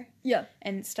everywhere. Yeah.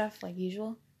 And stuff, like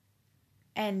usual.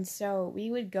 And so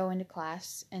we would go into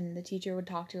class, and the teacher would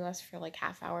talk to us for, like,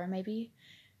 half hour maybe.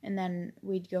 And then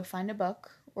we'd go find a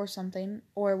book or something,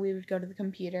 or we would go to the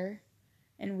computer,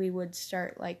 and we would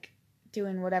start, like,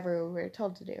 doing whatever we were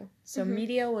told to do. So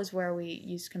media was where we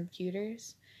used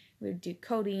computers. We would do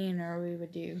coding, or we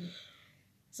would do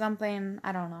something.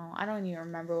 I don't know. I don't even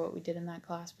remember what we did in that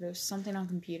class, but it was something on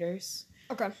computers.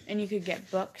 Okay. And you could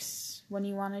get books when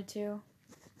you wanted to,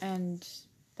 and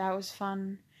that was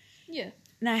fun. Yeah.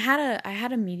 And I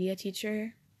had a media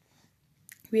teacher.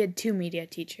 We had 2 media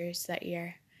teachers that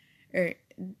year, or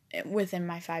within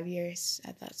my 5 years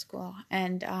at that school.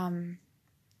 And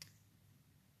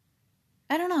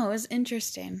I don't know, it was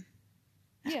interesting.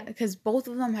 Yeah. Because both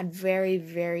of them had very,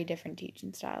 very different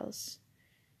teaching styles.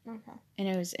 Okay. And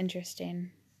it was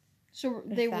interesting. So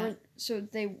they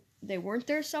weren't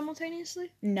there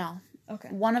simultaneously? No. Okay.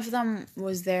 One of them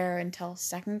was there until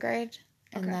 2nd grade,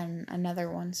 and Okay. then another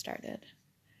one started.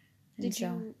 Did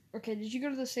you go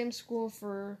to the same school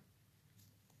for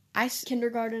I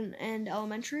kindergarten and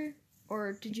elementary?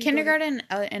 Or did you kindergarten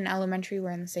and elementary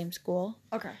were in the same school.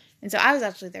 Okay. And so I was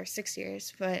actually there 6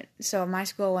 years, but so my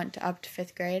school went up to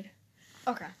 5th grade.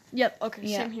 Okay. Yep. Okay.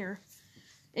 Yeah. Same here.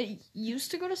 It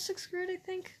used to go to 6th grade, I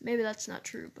think. Maybe that's not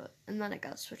true, and then it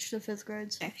got switched to 5th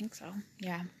grades. I think so.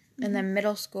 Yeah. Mm-hmm. And then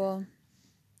middle school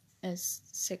is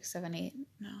 6, 7, 8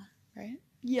 now, right?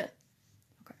 Yeah.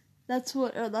 Okay. That's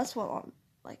what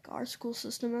like our school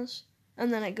system is,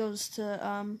 and then it goes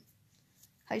to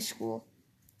high school.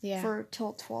 Yeah. For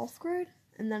till 12th grade,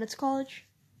 and then it's college.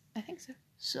 I think so.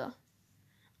 So,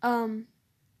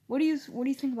 what do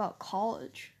you think about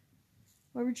college?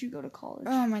 Where would you go to college?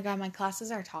 Oh my god, my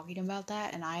classes are talking about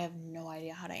that, and I have no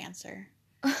idea how to answer.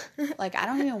 Like, I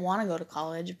don't even want to go to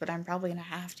college, but I'm probably gonna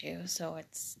have to, so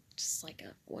it's just like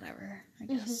a whatever, I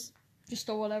guess. Mm-hmm. Just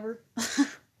a whatever.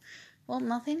 Well,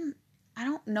 nothing. I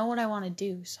don't know what I want to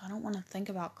do, so I don't want to think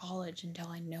about college until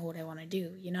I know what I want to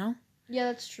do, you know? Yeah,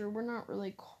 that's true. We're not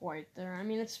really quite there. I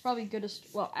mean, it's probably good as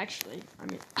well. Actually, I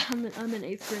mean, I'm in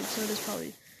 8th grade, so it is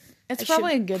probably. It's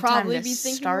probably a good time to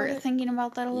start thinking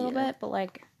about that a little bit, but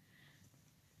like,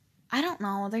 I don't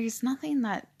know. There's nothing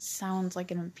that sounds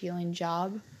like an appealing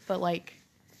job, but like,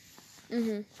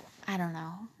 I don't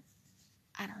know.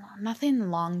 Nothing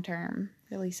long term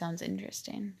really sounds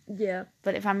interesting. Yeah.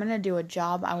 But if I'm gonna do a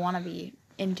job, I want to be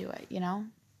into it, you know?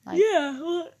 Like, yeah.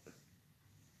 Well,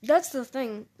 that's the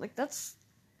thing. Like, that's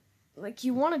like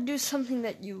you want to do something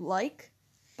that you like,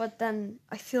 but then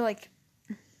I feel like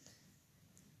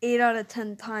 8 out of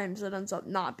 10 times it ends up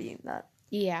not being that.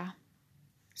 Yeah.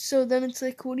 So then it's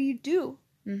like, what do?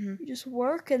 Mm-hmm. You just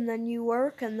work, and then you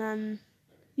work, and then...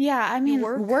 Yeah, I mean,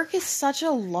 work is such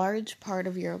a large part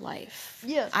of your life.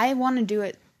 Yeah. I want to do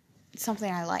it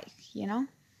something I like, you know?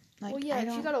 Like, well, yeah,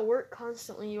 if you gotta work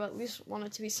constantly, you at least want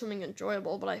it to be something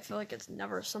enjoyable, but I feel like it's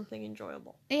never something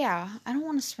enjoyable. Yeah, I don't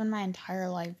want to spend my entire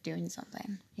life doing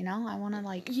something, you know? I want to,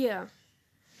 like... Yeah.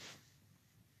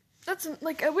 That's,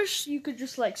 like, I wish you could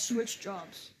just, like, switch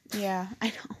jobs. Yeah,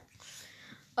 I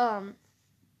know.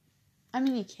 I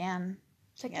mean, you can.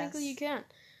 Technically, you can.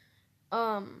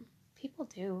 People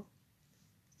do.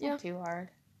 It's not not too hard.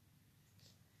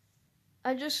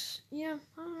 I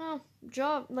don't know.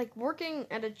 Working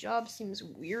at a job seems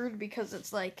weird because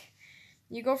it's like,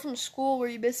 you go from school where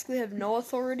you basically have no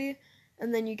authority,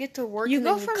 and then you get to work. You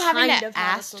go from having to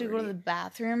ask authority. to go to the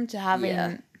bathroom to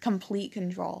having complete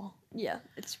control. Yeah,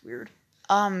 it's weird.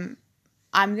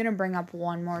 I'm gonna bring up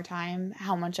one more time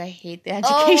how much I hate the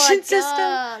education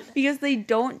system, because they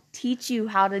don't teach you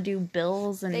how to do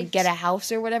bills and get a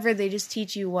house or whatever. They just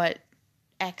teach you what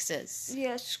X's.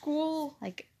 Yeah, school.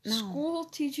 Like, no. School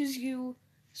teaches you.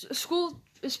 School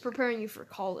is preparing you for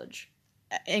college.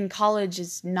 And college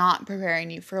is not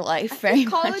preparing you for life I very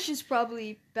think much. college is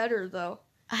probably better though.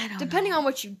 I don't know. Depending on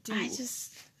what you do.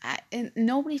 And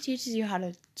nobody teaches you how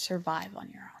to survive on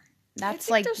your own. That's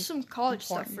I think there's some college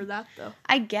important stuff for that though.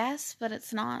 I guess, but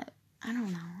it's not. I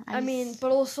don't know. I mean,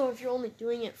 but also if you're only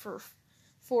doing it for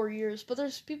 4 years, but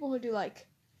there's people who do like,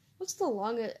 what's the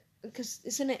longest? Because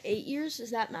isn't it 8 years?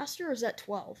 Is that master or is that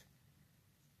 12?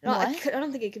 No, what? I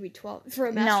don't think it could be 12 for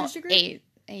a master's degree.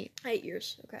 8. 8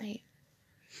 years. Okay. 8.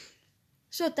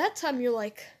 So at that time you're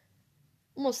like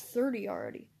almost 30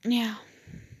 already. Yeah.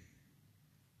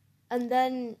 And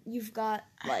then you've got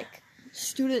like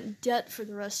student debt for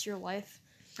the rest of your life.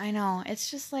 I know. It's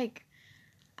just like,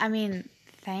 I mean,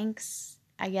 thanks,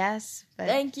 I guess. But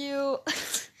thank you.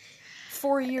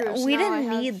 4 years. We didn't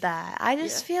need that. I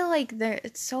just feel like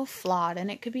it's so flawed, and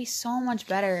it could be so much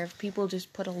better if people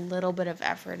just put a little bit of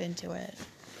effort into it.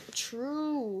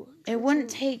 True. It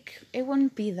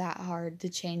wouldn't be that hard to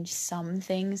change some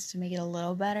things to make it a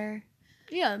little better.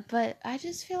 Yeah. But I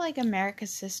just feel like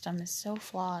America's system is so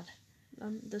flawed.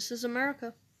 This is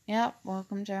America. Yep,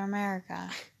 welcome to America.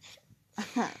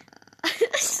 I'm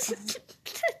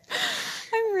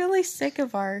really sick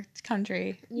of our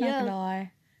country. Not gonna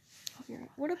lie.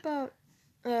 What about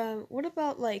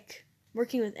like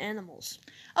working with animals?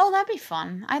 Oh, that'd be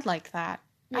fun. I'd like that.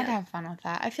 Yeah. I'd have fun with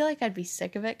that. I feel like I'd be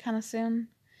sick of it kind of soon.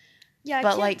 Yeah,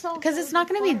 but like, because it's not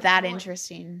going to be that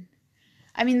interesting.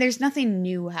 I mean, there's nothing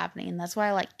new happening. That's why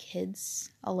I like kids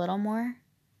a little more.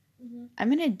 Mm-hmm. I'm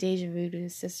getting deja vu to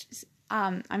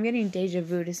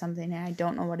something, and I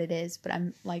don't know what it is, but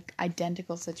I'm like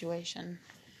identical situation.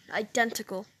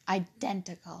 Identical.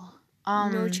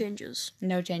 No changes.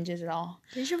 No changes at all.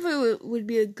 Deja vu would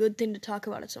be a good thing to talk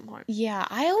about at some point. Yeah,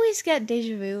 I always get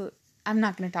deja vu. I'm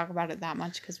not going to talk about it that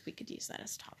much because we could use that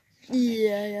as a topic.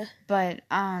 Yeah. But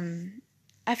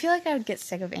I feel like I would get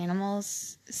sick of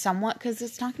animals somewhat because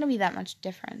it's not going to be that much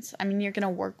difference. I mean, you're going to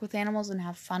work with animals and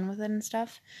have fun with it and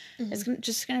stuff. Mm-hmm. It's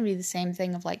just going to be the same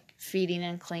thing of like feeding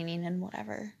and cleaning and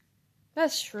whatever.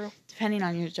 That's true. Depending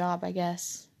on your job, I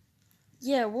guess.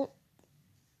 Yeah, what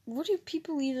do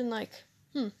people even like?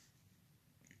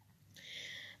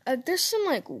 There's some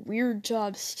like weird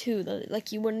jobs too that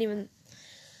like you wouldn't even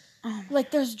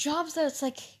like. There's jobs that it's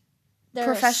like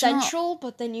they're essential,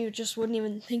 but then you just wouldn't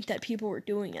even think that people were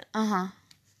doing it.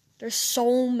 There's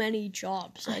so many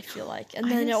jobs, I feel like,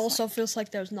 and then it also feels like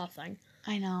there's nothing.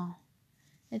 I know,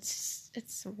 it's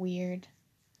weird.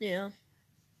 Yeah.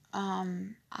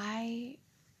 I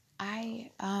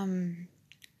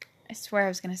swear I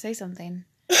was gonna say something.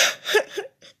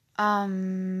 Have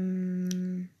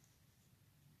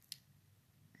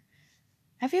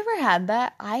you ever had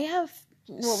that? I have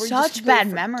such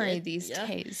bad memory these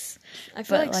days. I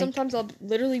feel like sometimes I'll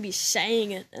literally be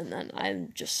saying it and then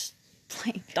I'm just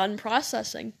like done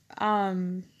processing.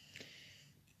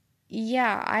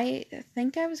 Yeah, I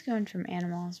think I was going from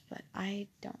animals, but I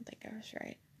don't think I was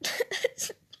right.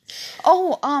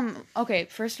 Okay,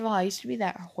 first of all, I used to be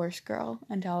that horse girl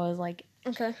until I was like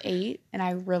 8, and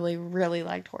I really, really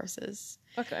liked horses.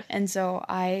 Okay. And so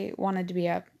I wanted to be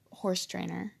a horse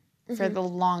trainer for the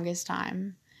longest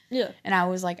time. Yeah. And I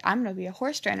was like, I'm going to be a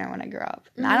horse trainer when I grow up.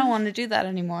 And I don't want to do that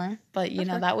anymore. But, you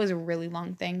know, that was a really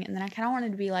long thing. And then I kind of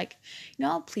wanted to be like, you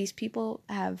know, police people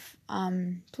have...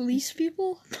 Police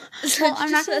people? Well,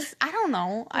 I'm not going to... I don't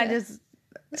know. Yeah. I just...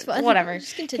 That's fine. Whatever.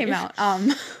 Just continue. Came out.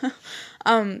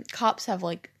 Cops have,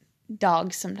 like,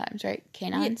 dogs sometimes, right?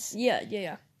 Canines?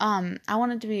 Yeah. I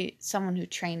wanted to be someone who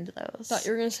trained those. I thought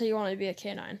you were going to say you wanted to be a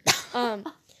canine.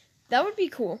 That would be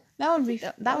cool. That would be...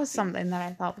 That was something that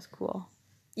I thought was cool.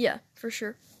 Yeah, for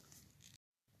sure.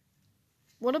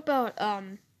 What about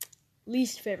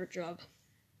least favorite job?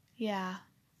 Yeah.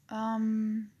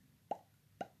 Something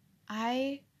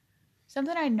I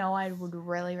know I would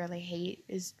really, really hate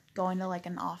is going to like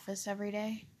an office every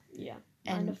day. Yeah.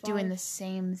 And doing the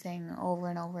same thing over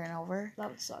and over and over. That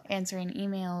would suck. Answering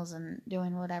emails and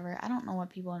doing whatever. I don't know what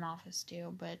people in office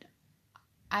do, but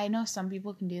I know some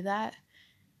people can do that.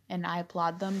 And I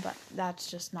applaud them, but that's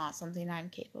just not something I'm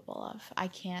capable of. I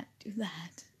can't do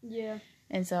that. Yeah.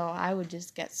 And so I would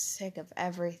just get sick of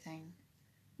everything.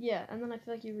 Yeah, and then I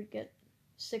feel like you would get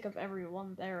sick of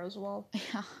everyone there as well.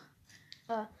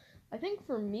 Yeah. I think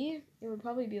for me, it would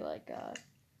probably be like,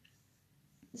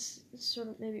 this is sort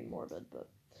of maybe morbid, but,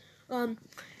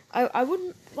 I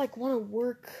wouldn't, like, want to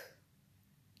work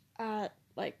at,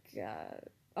 like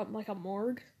a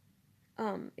morgue.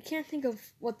 I can't think of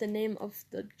what the name of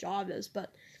the job is,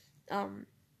 but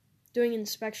doing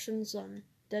inspections on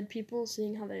dead people,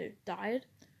 seeing how they died.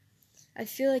 I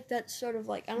feel like that's sort of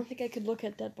like, I don't think I could look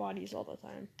at dead bodies all the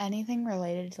time. Anything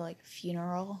related to, like,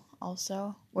 funeral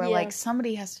also, where, like,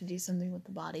 somebody has to do something with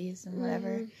the bodies and whatever.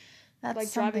 Mm-hmm. That's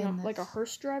like driving like a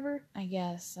hearse driver? I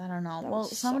guess. I don't know. Well,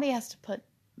 somebody has to put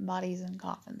bodies in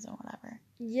coffins and whatever.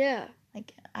 Yeah.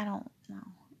 Like, I don't know.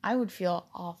 I would feel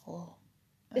awful.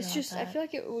 It's just, I feel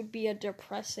like it would be a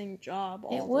depressing job all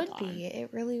the time. It would be.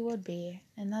 It really would be.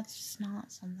 And that's just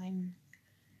not something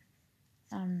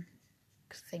I'm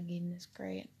thinking is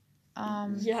great.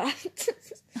 Yeah.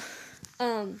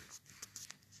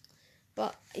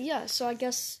 But, yeah, so I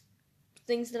guess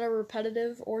things that are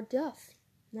repetitive or death.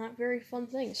 Not very fun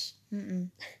things. Mm-mm.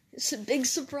 It's a big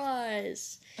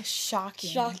surprise.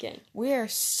 Shocking. We are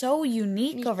so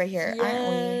unique over here, aren't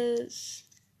we? Yes.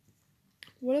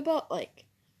 What about, like,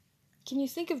 can you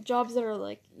think of jobs that are,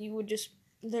 like, you would just,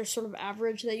 they're sort of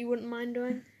average that you wouldn't mind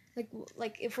doing?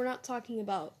 Like if we're not talking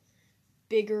about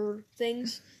bigger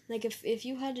things, like, if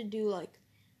you had to do, like,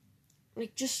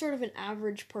 just sort of an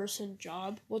average person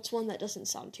job, what's one that doesn't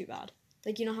sound too bad?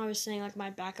 Like, you know how I was saying, like,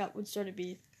 my backup would sort of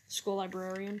be school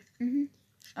librarian? Mm-hmm.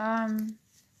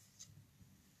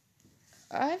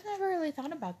 I've never really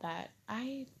thought about that.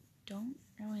 I don't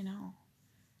really know.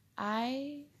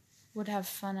 I would have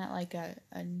fun at, like, a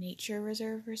nature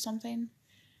reserve or something.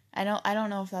 I don't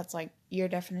know if that's, like, your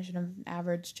definition of an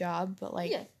average job, but,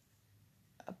 like,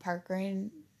 a park ranger,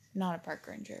 not a park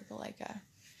ranger, but, like, a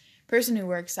person who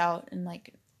works out in,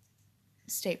 like,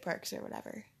 state parks or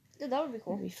whatever. Yeah, that would be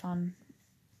cool. It would be fun.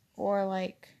 Or,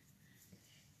 like,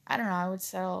 I don't know, I would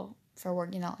settle for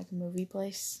working at, like, a movie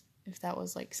place, if that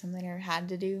was, like, something I had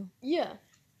to do. Yeah.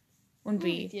 Wouldn't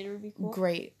be theater would be cool.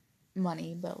 Great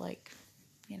money, but, like,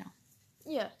 you know.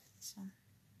 Yeah. So.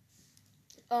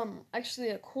 Actually,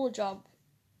 a cool job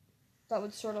that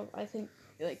would sort of, I think,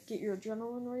 like, get your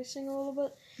adrenaline racing a little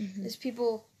bit is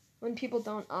when people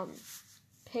don't,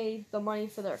 pay the money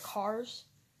for their cars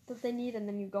that they need, and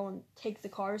then you go and take the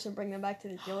cars and bring them back to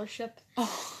the dealership.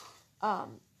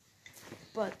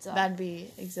 But that'd be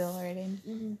exhilarating.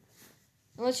 Mm-hmm.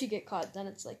 Unless you get caught, then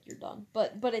it's like you're done.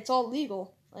 But it's all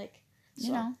legal, like, so.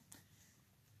 You know,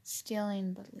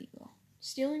 stealing but legal.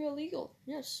 Stealing illegal,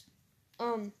 yes.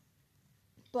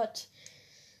 But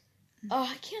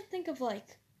I can't think of,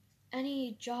 like,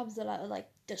 any jobs that I, like,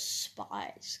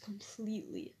 despise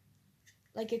completely,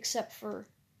 like, except for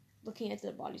looking at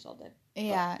dead bodies all day.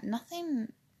 Yeah,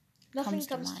 nothing comes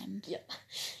to mind. Yeah,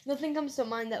 nothing comes to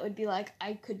mind that would be like,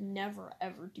 I could never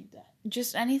ever do that.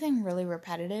 Just anything really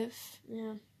repetitive.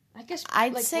 Yeah, I guess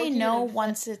I'd say no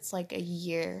once it's like a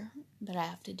year that I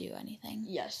have to do anything.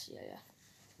 Yes, yeah.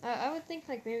 I would think,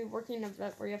 like, maybe working in a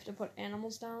vet where you have to put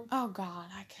animals down. Oh God,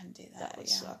 I can't do that. That would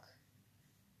suck.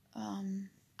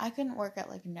 I couldn't work at,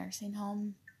 like, a nursing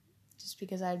home, just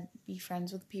because I'd be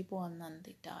friends with people and then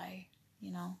they'd die.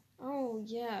 You know. Oh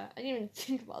yeah, I didn't even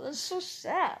think about that. That's so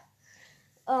sad.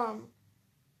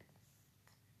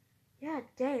 Yeah,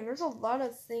 dang, there's a lot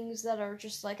of things that are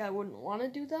just like I wouldn't want to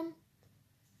do them.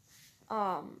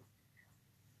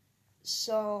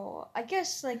 So I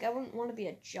guess, like, I wouldn't want to be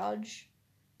a judge.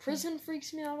 Prison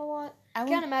freaks me out a lot. I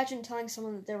can't imagine telling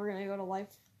someone that they were gonna go to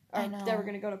life, or they were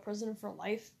gonna go to prison for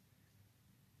life.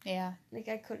 Yeah. Like,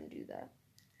 I couldn't do that.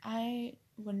 I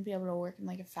wouldn't be able to work in,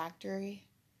 like, a factory.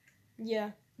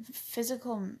 Yeah.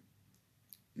 Physical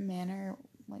manner,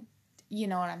 like, you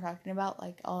know what I'm talking about,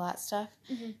 like, all that stuff.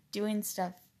 Mm-hmm. Doing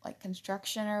stuff like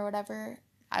construction or whatever,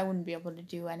 I wouldn't be able to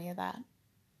do any of that.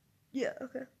 Yeah,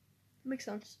 okay. Makes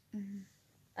sense. Mm-hmm.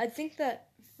 I think that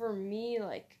for me,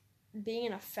 like, being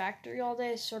in a factory all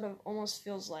day sort of almost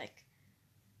feels like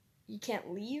you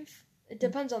can't leave. It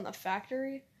depends on the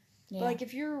factory. Yeah. But, like,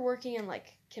 if you're working in,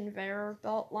 like, conveyor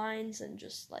belt lines and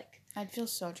just, like... I'd feel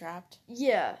so trapped.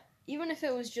 Yeah. Even if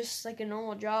it was just, like, a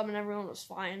normal job and everyone was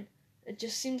fine, it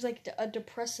just seems like a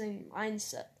depressing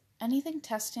mindset. Anything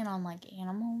testing on, like,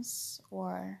 animals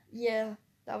or... Yeah,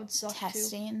 that would suck,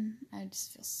 testing, I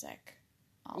just feel sick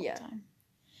all the time.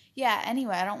 Yeah,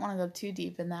 anyway, I don't want to go too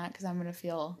deep in that because I'm going to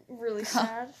feel... really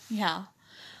sad? Yeah.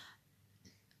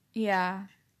 Yeah.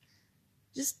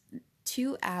 Just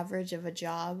too average of a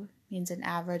job means an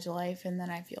average life, and then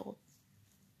I feel...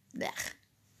 blech.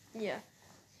 Yeah.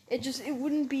 It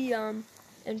wouldn't be,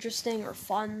 interesting or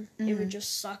fun. Mm-hmm. It would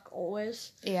just suck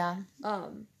always. Yeah.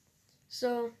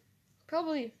 So,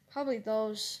 probably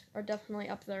those are definitely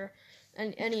up there.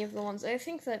 And any of the ones, I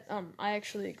think that, I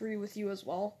actually agree with you as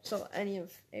well. So, any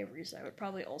of Avery's I would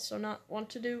probably also not want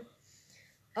to do.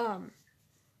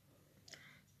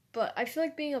 But I feel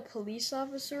like being a police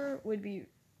officer would be...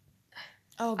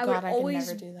 Oh, God, I could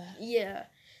never do that. Yeah.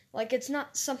 Like, it's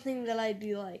not something that I'd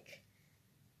be, like,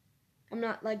 I'm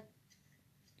not like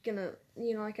gonna,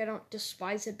 like I don't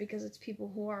despise it because it's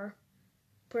people who are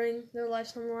putting their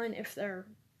lives on the line if they're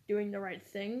doing the right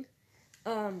thing.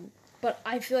 But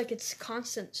I feel like it's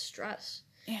constant stress.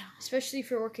 Yeah. Especially if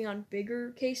you're working on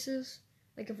bigger cases,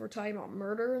 like if we're talking about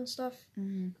murder and stuff.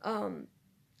 Mm-hmm.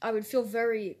 I would feel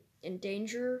very in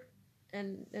danger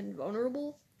and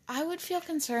vulnerable. I would feel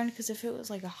concerned because if it was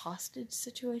like a hostage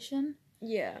situation,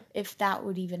 yeah, if that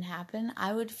would even happen,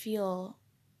 I would feel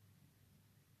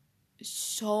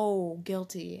so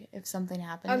guilty if something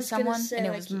happened to someone and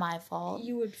it was my fault.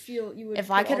 You would if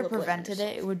I could have prevented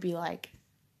it, it would be like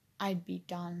I'd be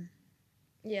done.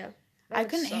 Yeah. I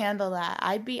couldn't handle that.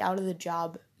 I'd be out of the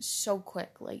job so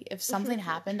quick. Like if something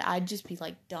happened, I'd just be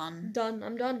like done.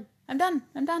 I'm done.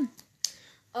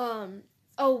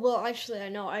 Oh well, actually I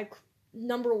know.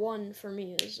 Number one for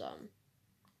me is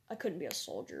I couldn't be a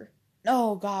soldier.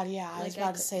 Oh God, yeah. I was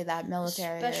about to say that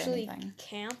military, especially or anything.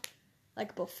 Camp.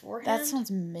 Like beforehand. That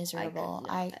sounds miserable.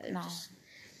 No.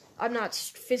 I'm not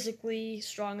physically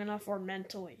strong enough or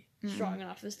mentally strong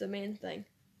enough is the main thing.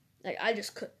 Like I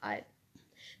just could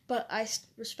but I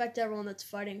respect everyone that's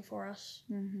fighting for us.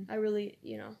 Mm-hmm. I really,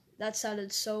 that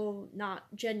sounded so not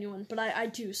genuine, but I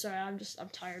do. Sorry, I'm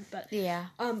tired, but yeah.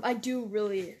 I do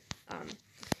really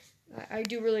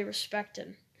respect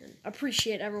and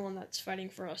appreciate everyone that's fighting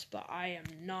for us, but I am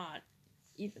not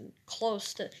even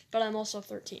close to, but I'm also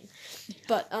 13.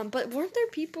 But weren't there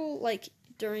people like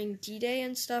during D-Day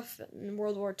and stuff in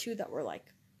World War II that were like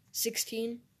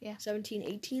 16, 17,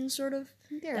 18 sort of? I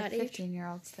think there are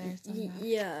 15-year-olds there.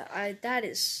 Yeah, that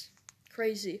is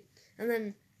crazy. And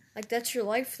then like that's your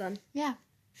life then. Yeah.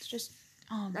 It's just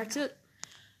that's it.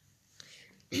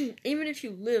 Even if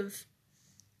you live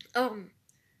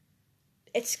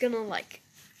it's gonna like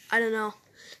I don't know.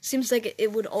 Seems like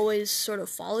it would always sort of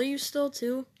follow you still,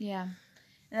 too. Yeah.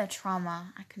 And the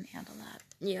trauma, I couldn't handle that.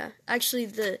 Yeah.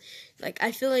 Actually,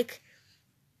 I feel like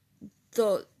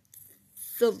the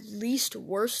least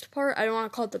worst part, I don't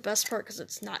want to call it the best part because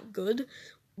it's not good,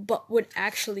 but would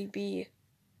actually be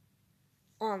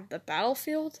on the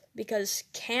battlefield because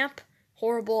camp,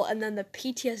 horrible, and then the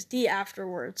PTSD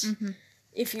afterwards,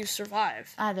 if you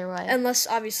survive. Either way. Unless,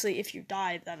 obviously, if you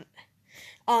die, then...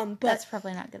 but that's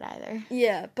probably not good either.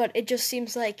 Yeah, but it just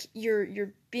seems like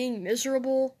you're being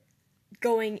miserable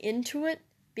going into it,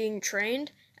 being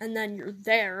trained, and then you're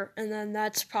there, and then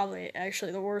that's probably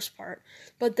actually the worst part.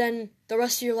 But then the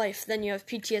rest of your life, then you have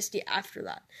PTSD after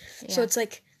that. Yeah. So it's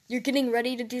like you're getting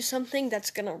ready to do something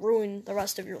that's gonna ruin the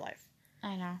rest of your life.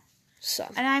 I know. So.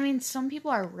 And I mean, some people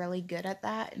are really good at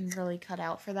that and really cut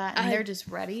out for that, and they're just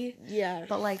ready. Yeah.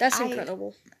 But like that's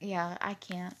incredible. Yeah, I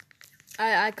can't.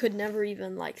 I could never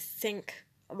even, like, think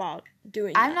about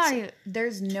doing I'm not even...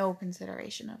 There's no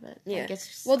consideration of it. Yeah. Like, it's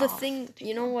just well, the thing...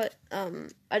 You know what?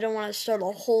 I don't want to start a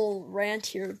whole rant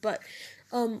here, but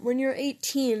when you're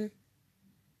 18,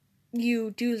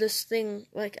 you do this thing,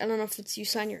 like, I don't know if it's you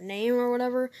sign your name or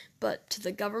whatever, but to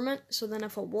the government. So then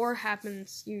if a war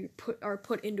happens, you are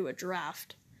put into a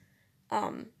draft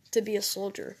to be a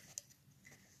soldier.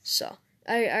 So...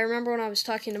 I remember when I was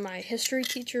talking to my history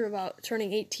teacher about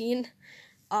turning 18,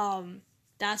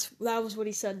 that was what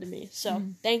he said to me, so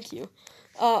thank you.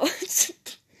 I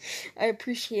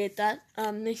appreciate that.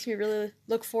 Makes me really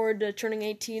look forward to turning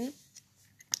 18.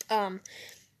 But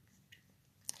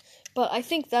I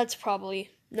think that's probably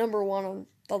number one on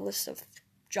the list of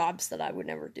jobs that I would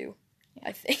never do.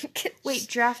 I think. Wait,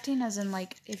 drafting as in,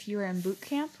 like, if you were in boot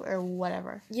camp or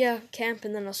whatever? Yeah, camp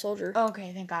and then a soldier. Oh,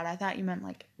 okay, thank God. I thought you meant,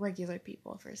 like, regular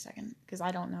people for a second, because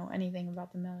I don't know anything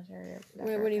about the military or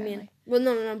whatever. Wait, what do you mean? Well,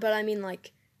 no, but I mean,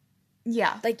 like...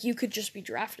 Yeah. Like, you could just be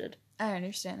drafted. I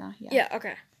understand now, yeah. Yeah,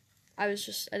 okay. I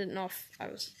didn't know if I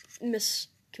was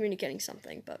miscommunicating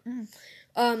something, but...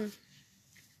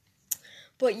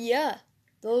 But yeah,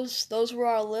 those were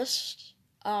our lists.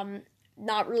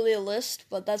 Not really a list,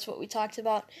 but that's what we talked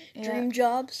about. Yeah. Dream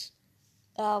jobs,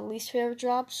 least favorite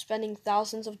jobs, spending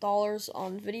thousands of dollars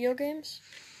on video games,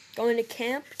 going to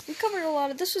camp. We covered a lot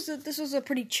of this was a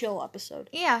pretty chill episode.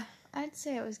 Yeah, I'd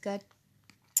say it was good.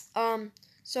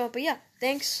 But yeah,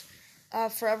 thanks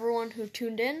for everyone who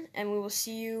tuned in, and we will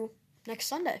see you next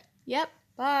Sunday. Yep.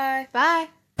 Bye. Bye.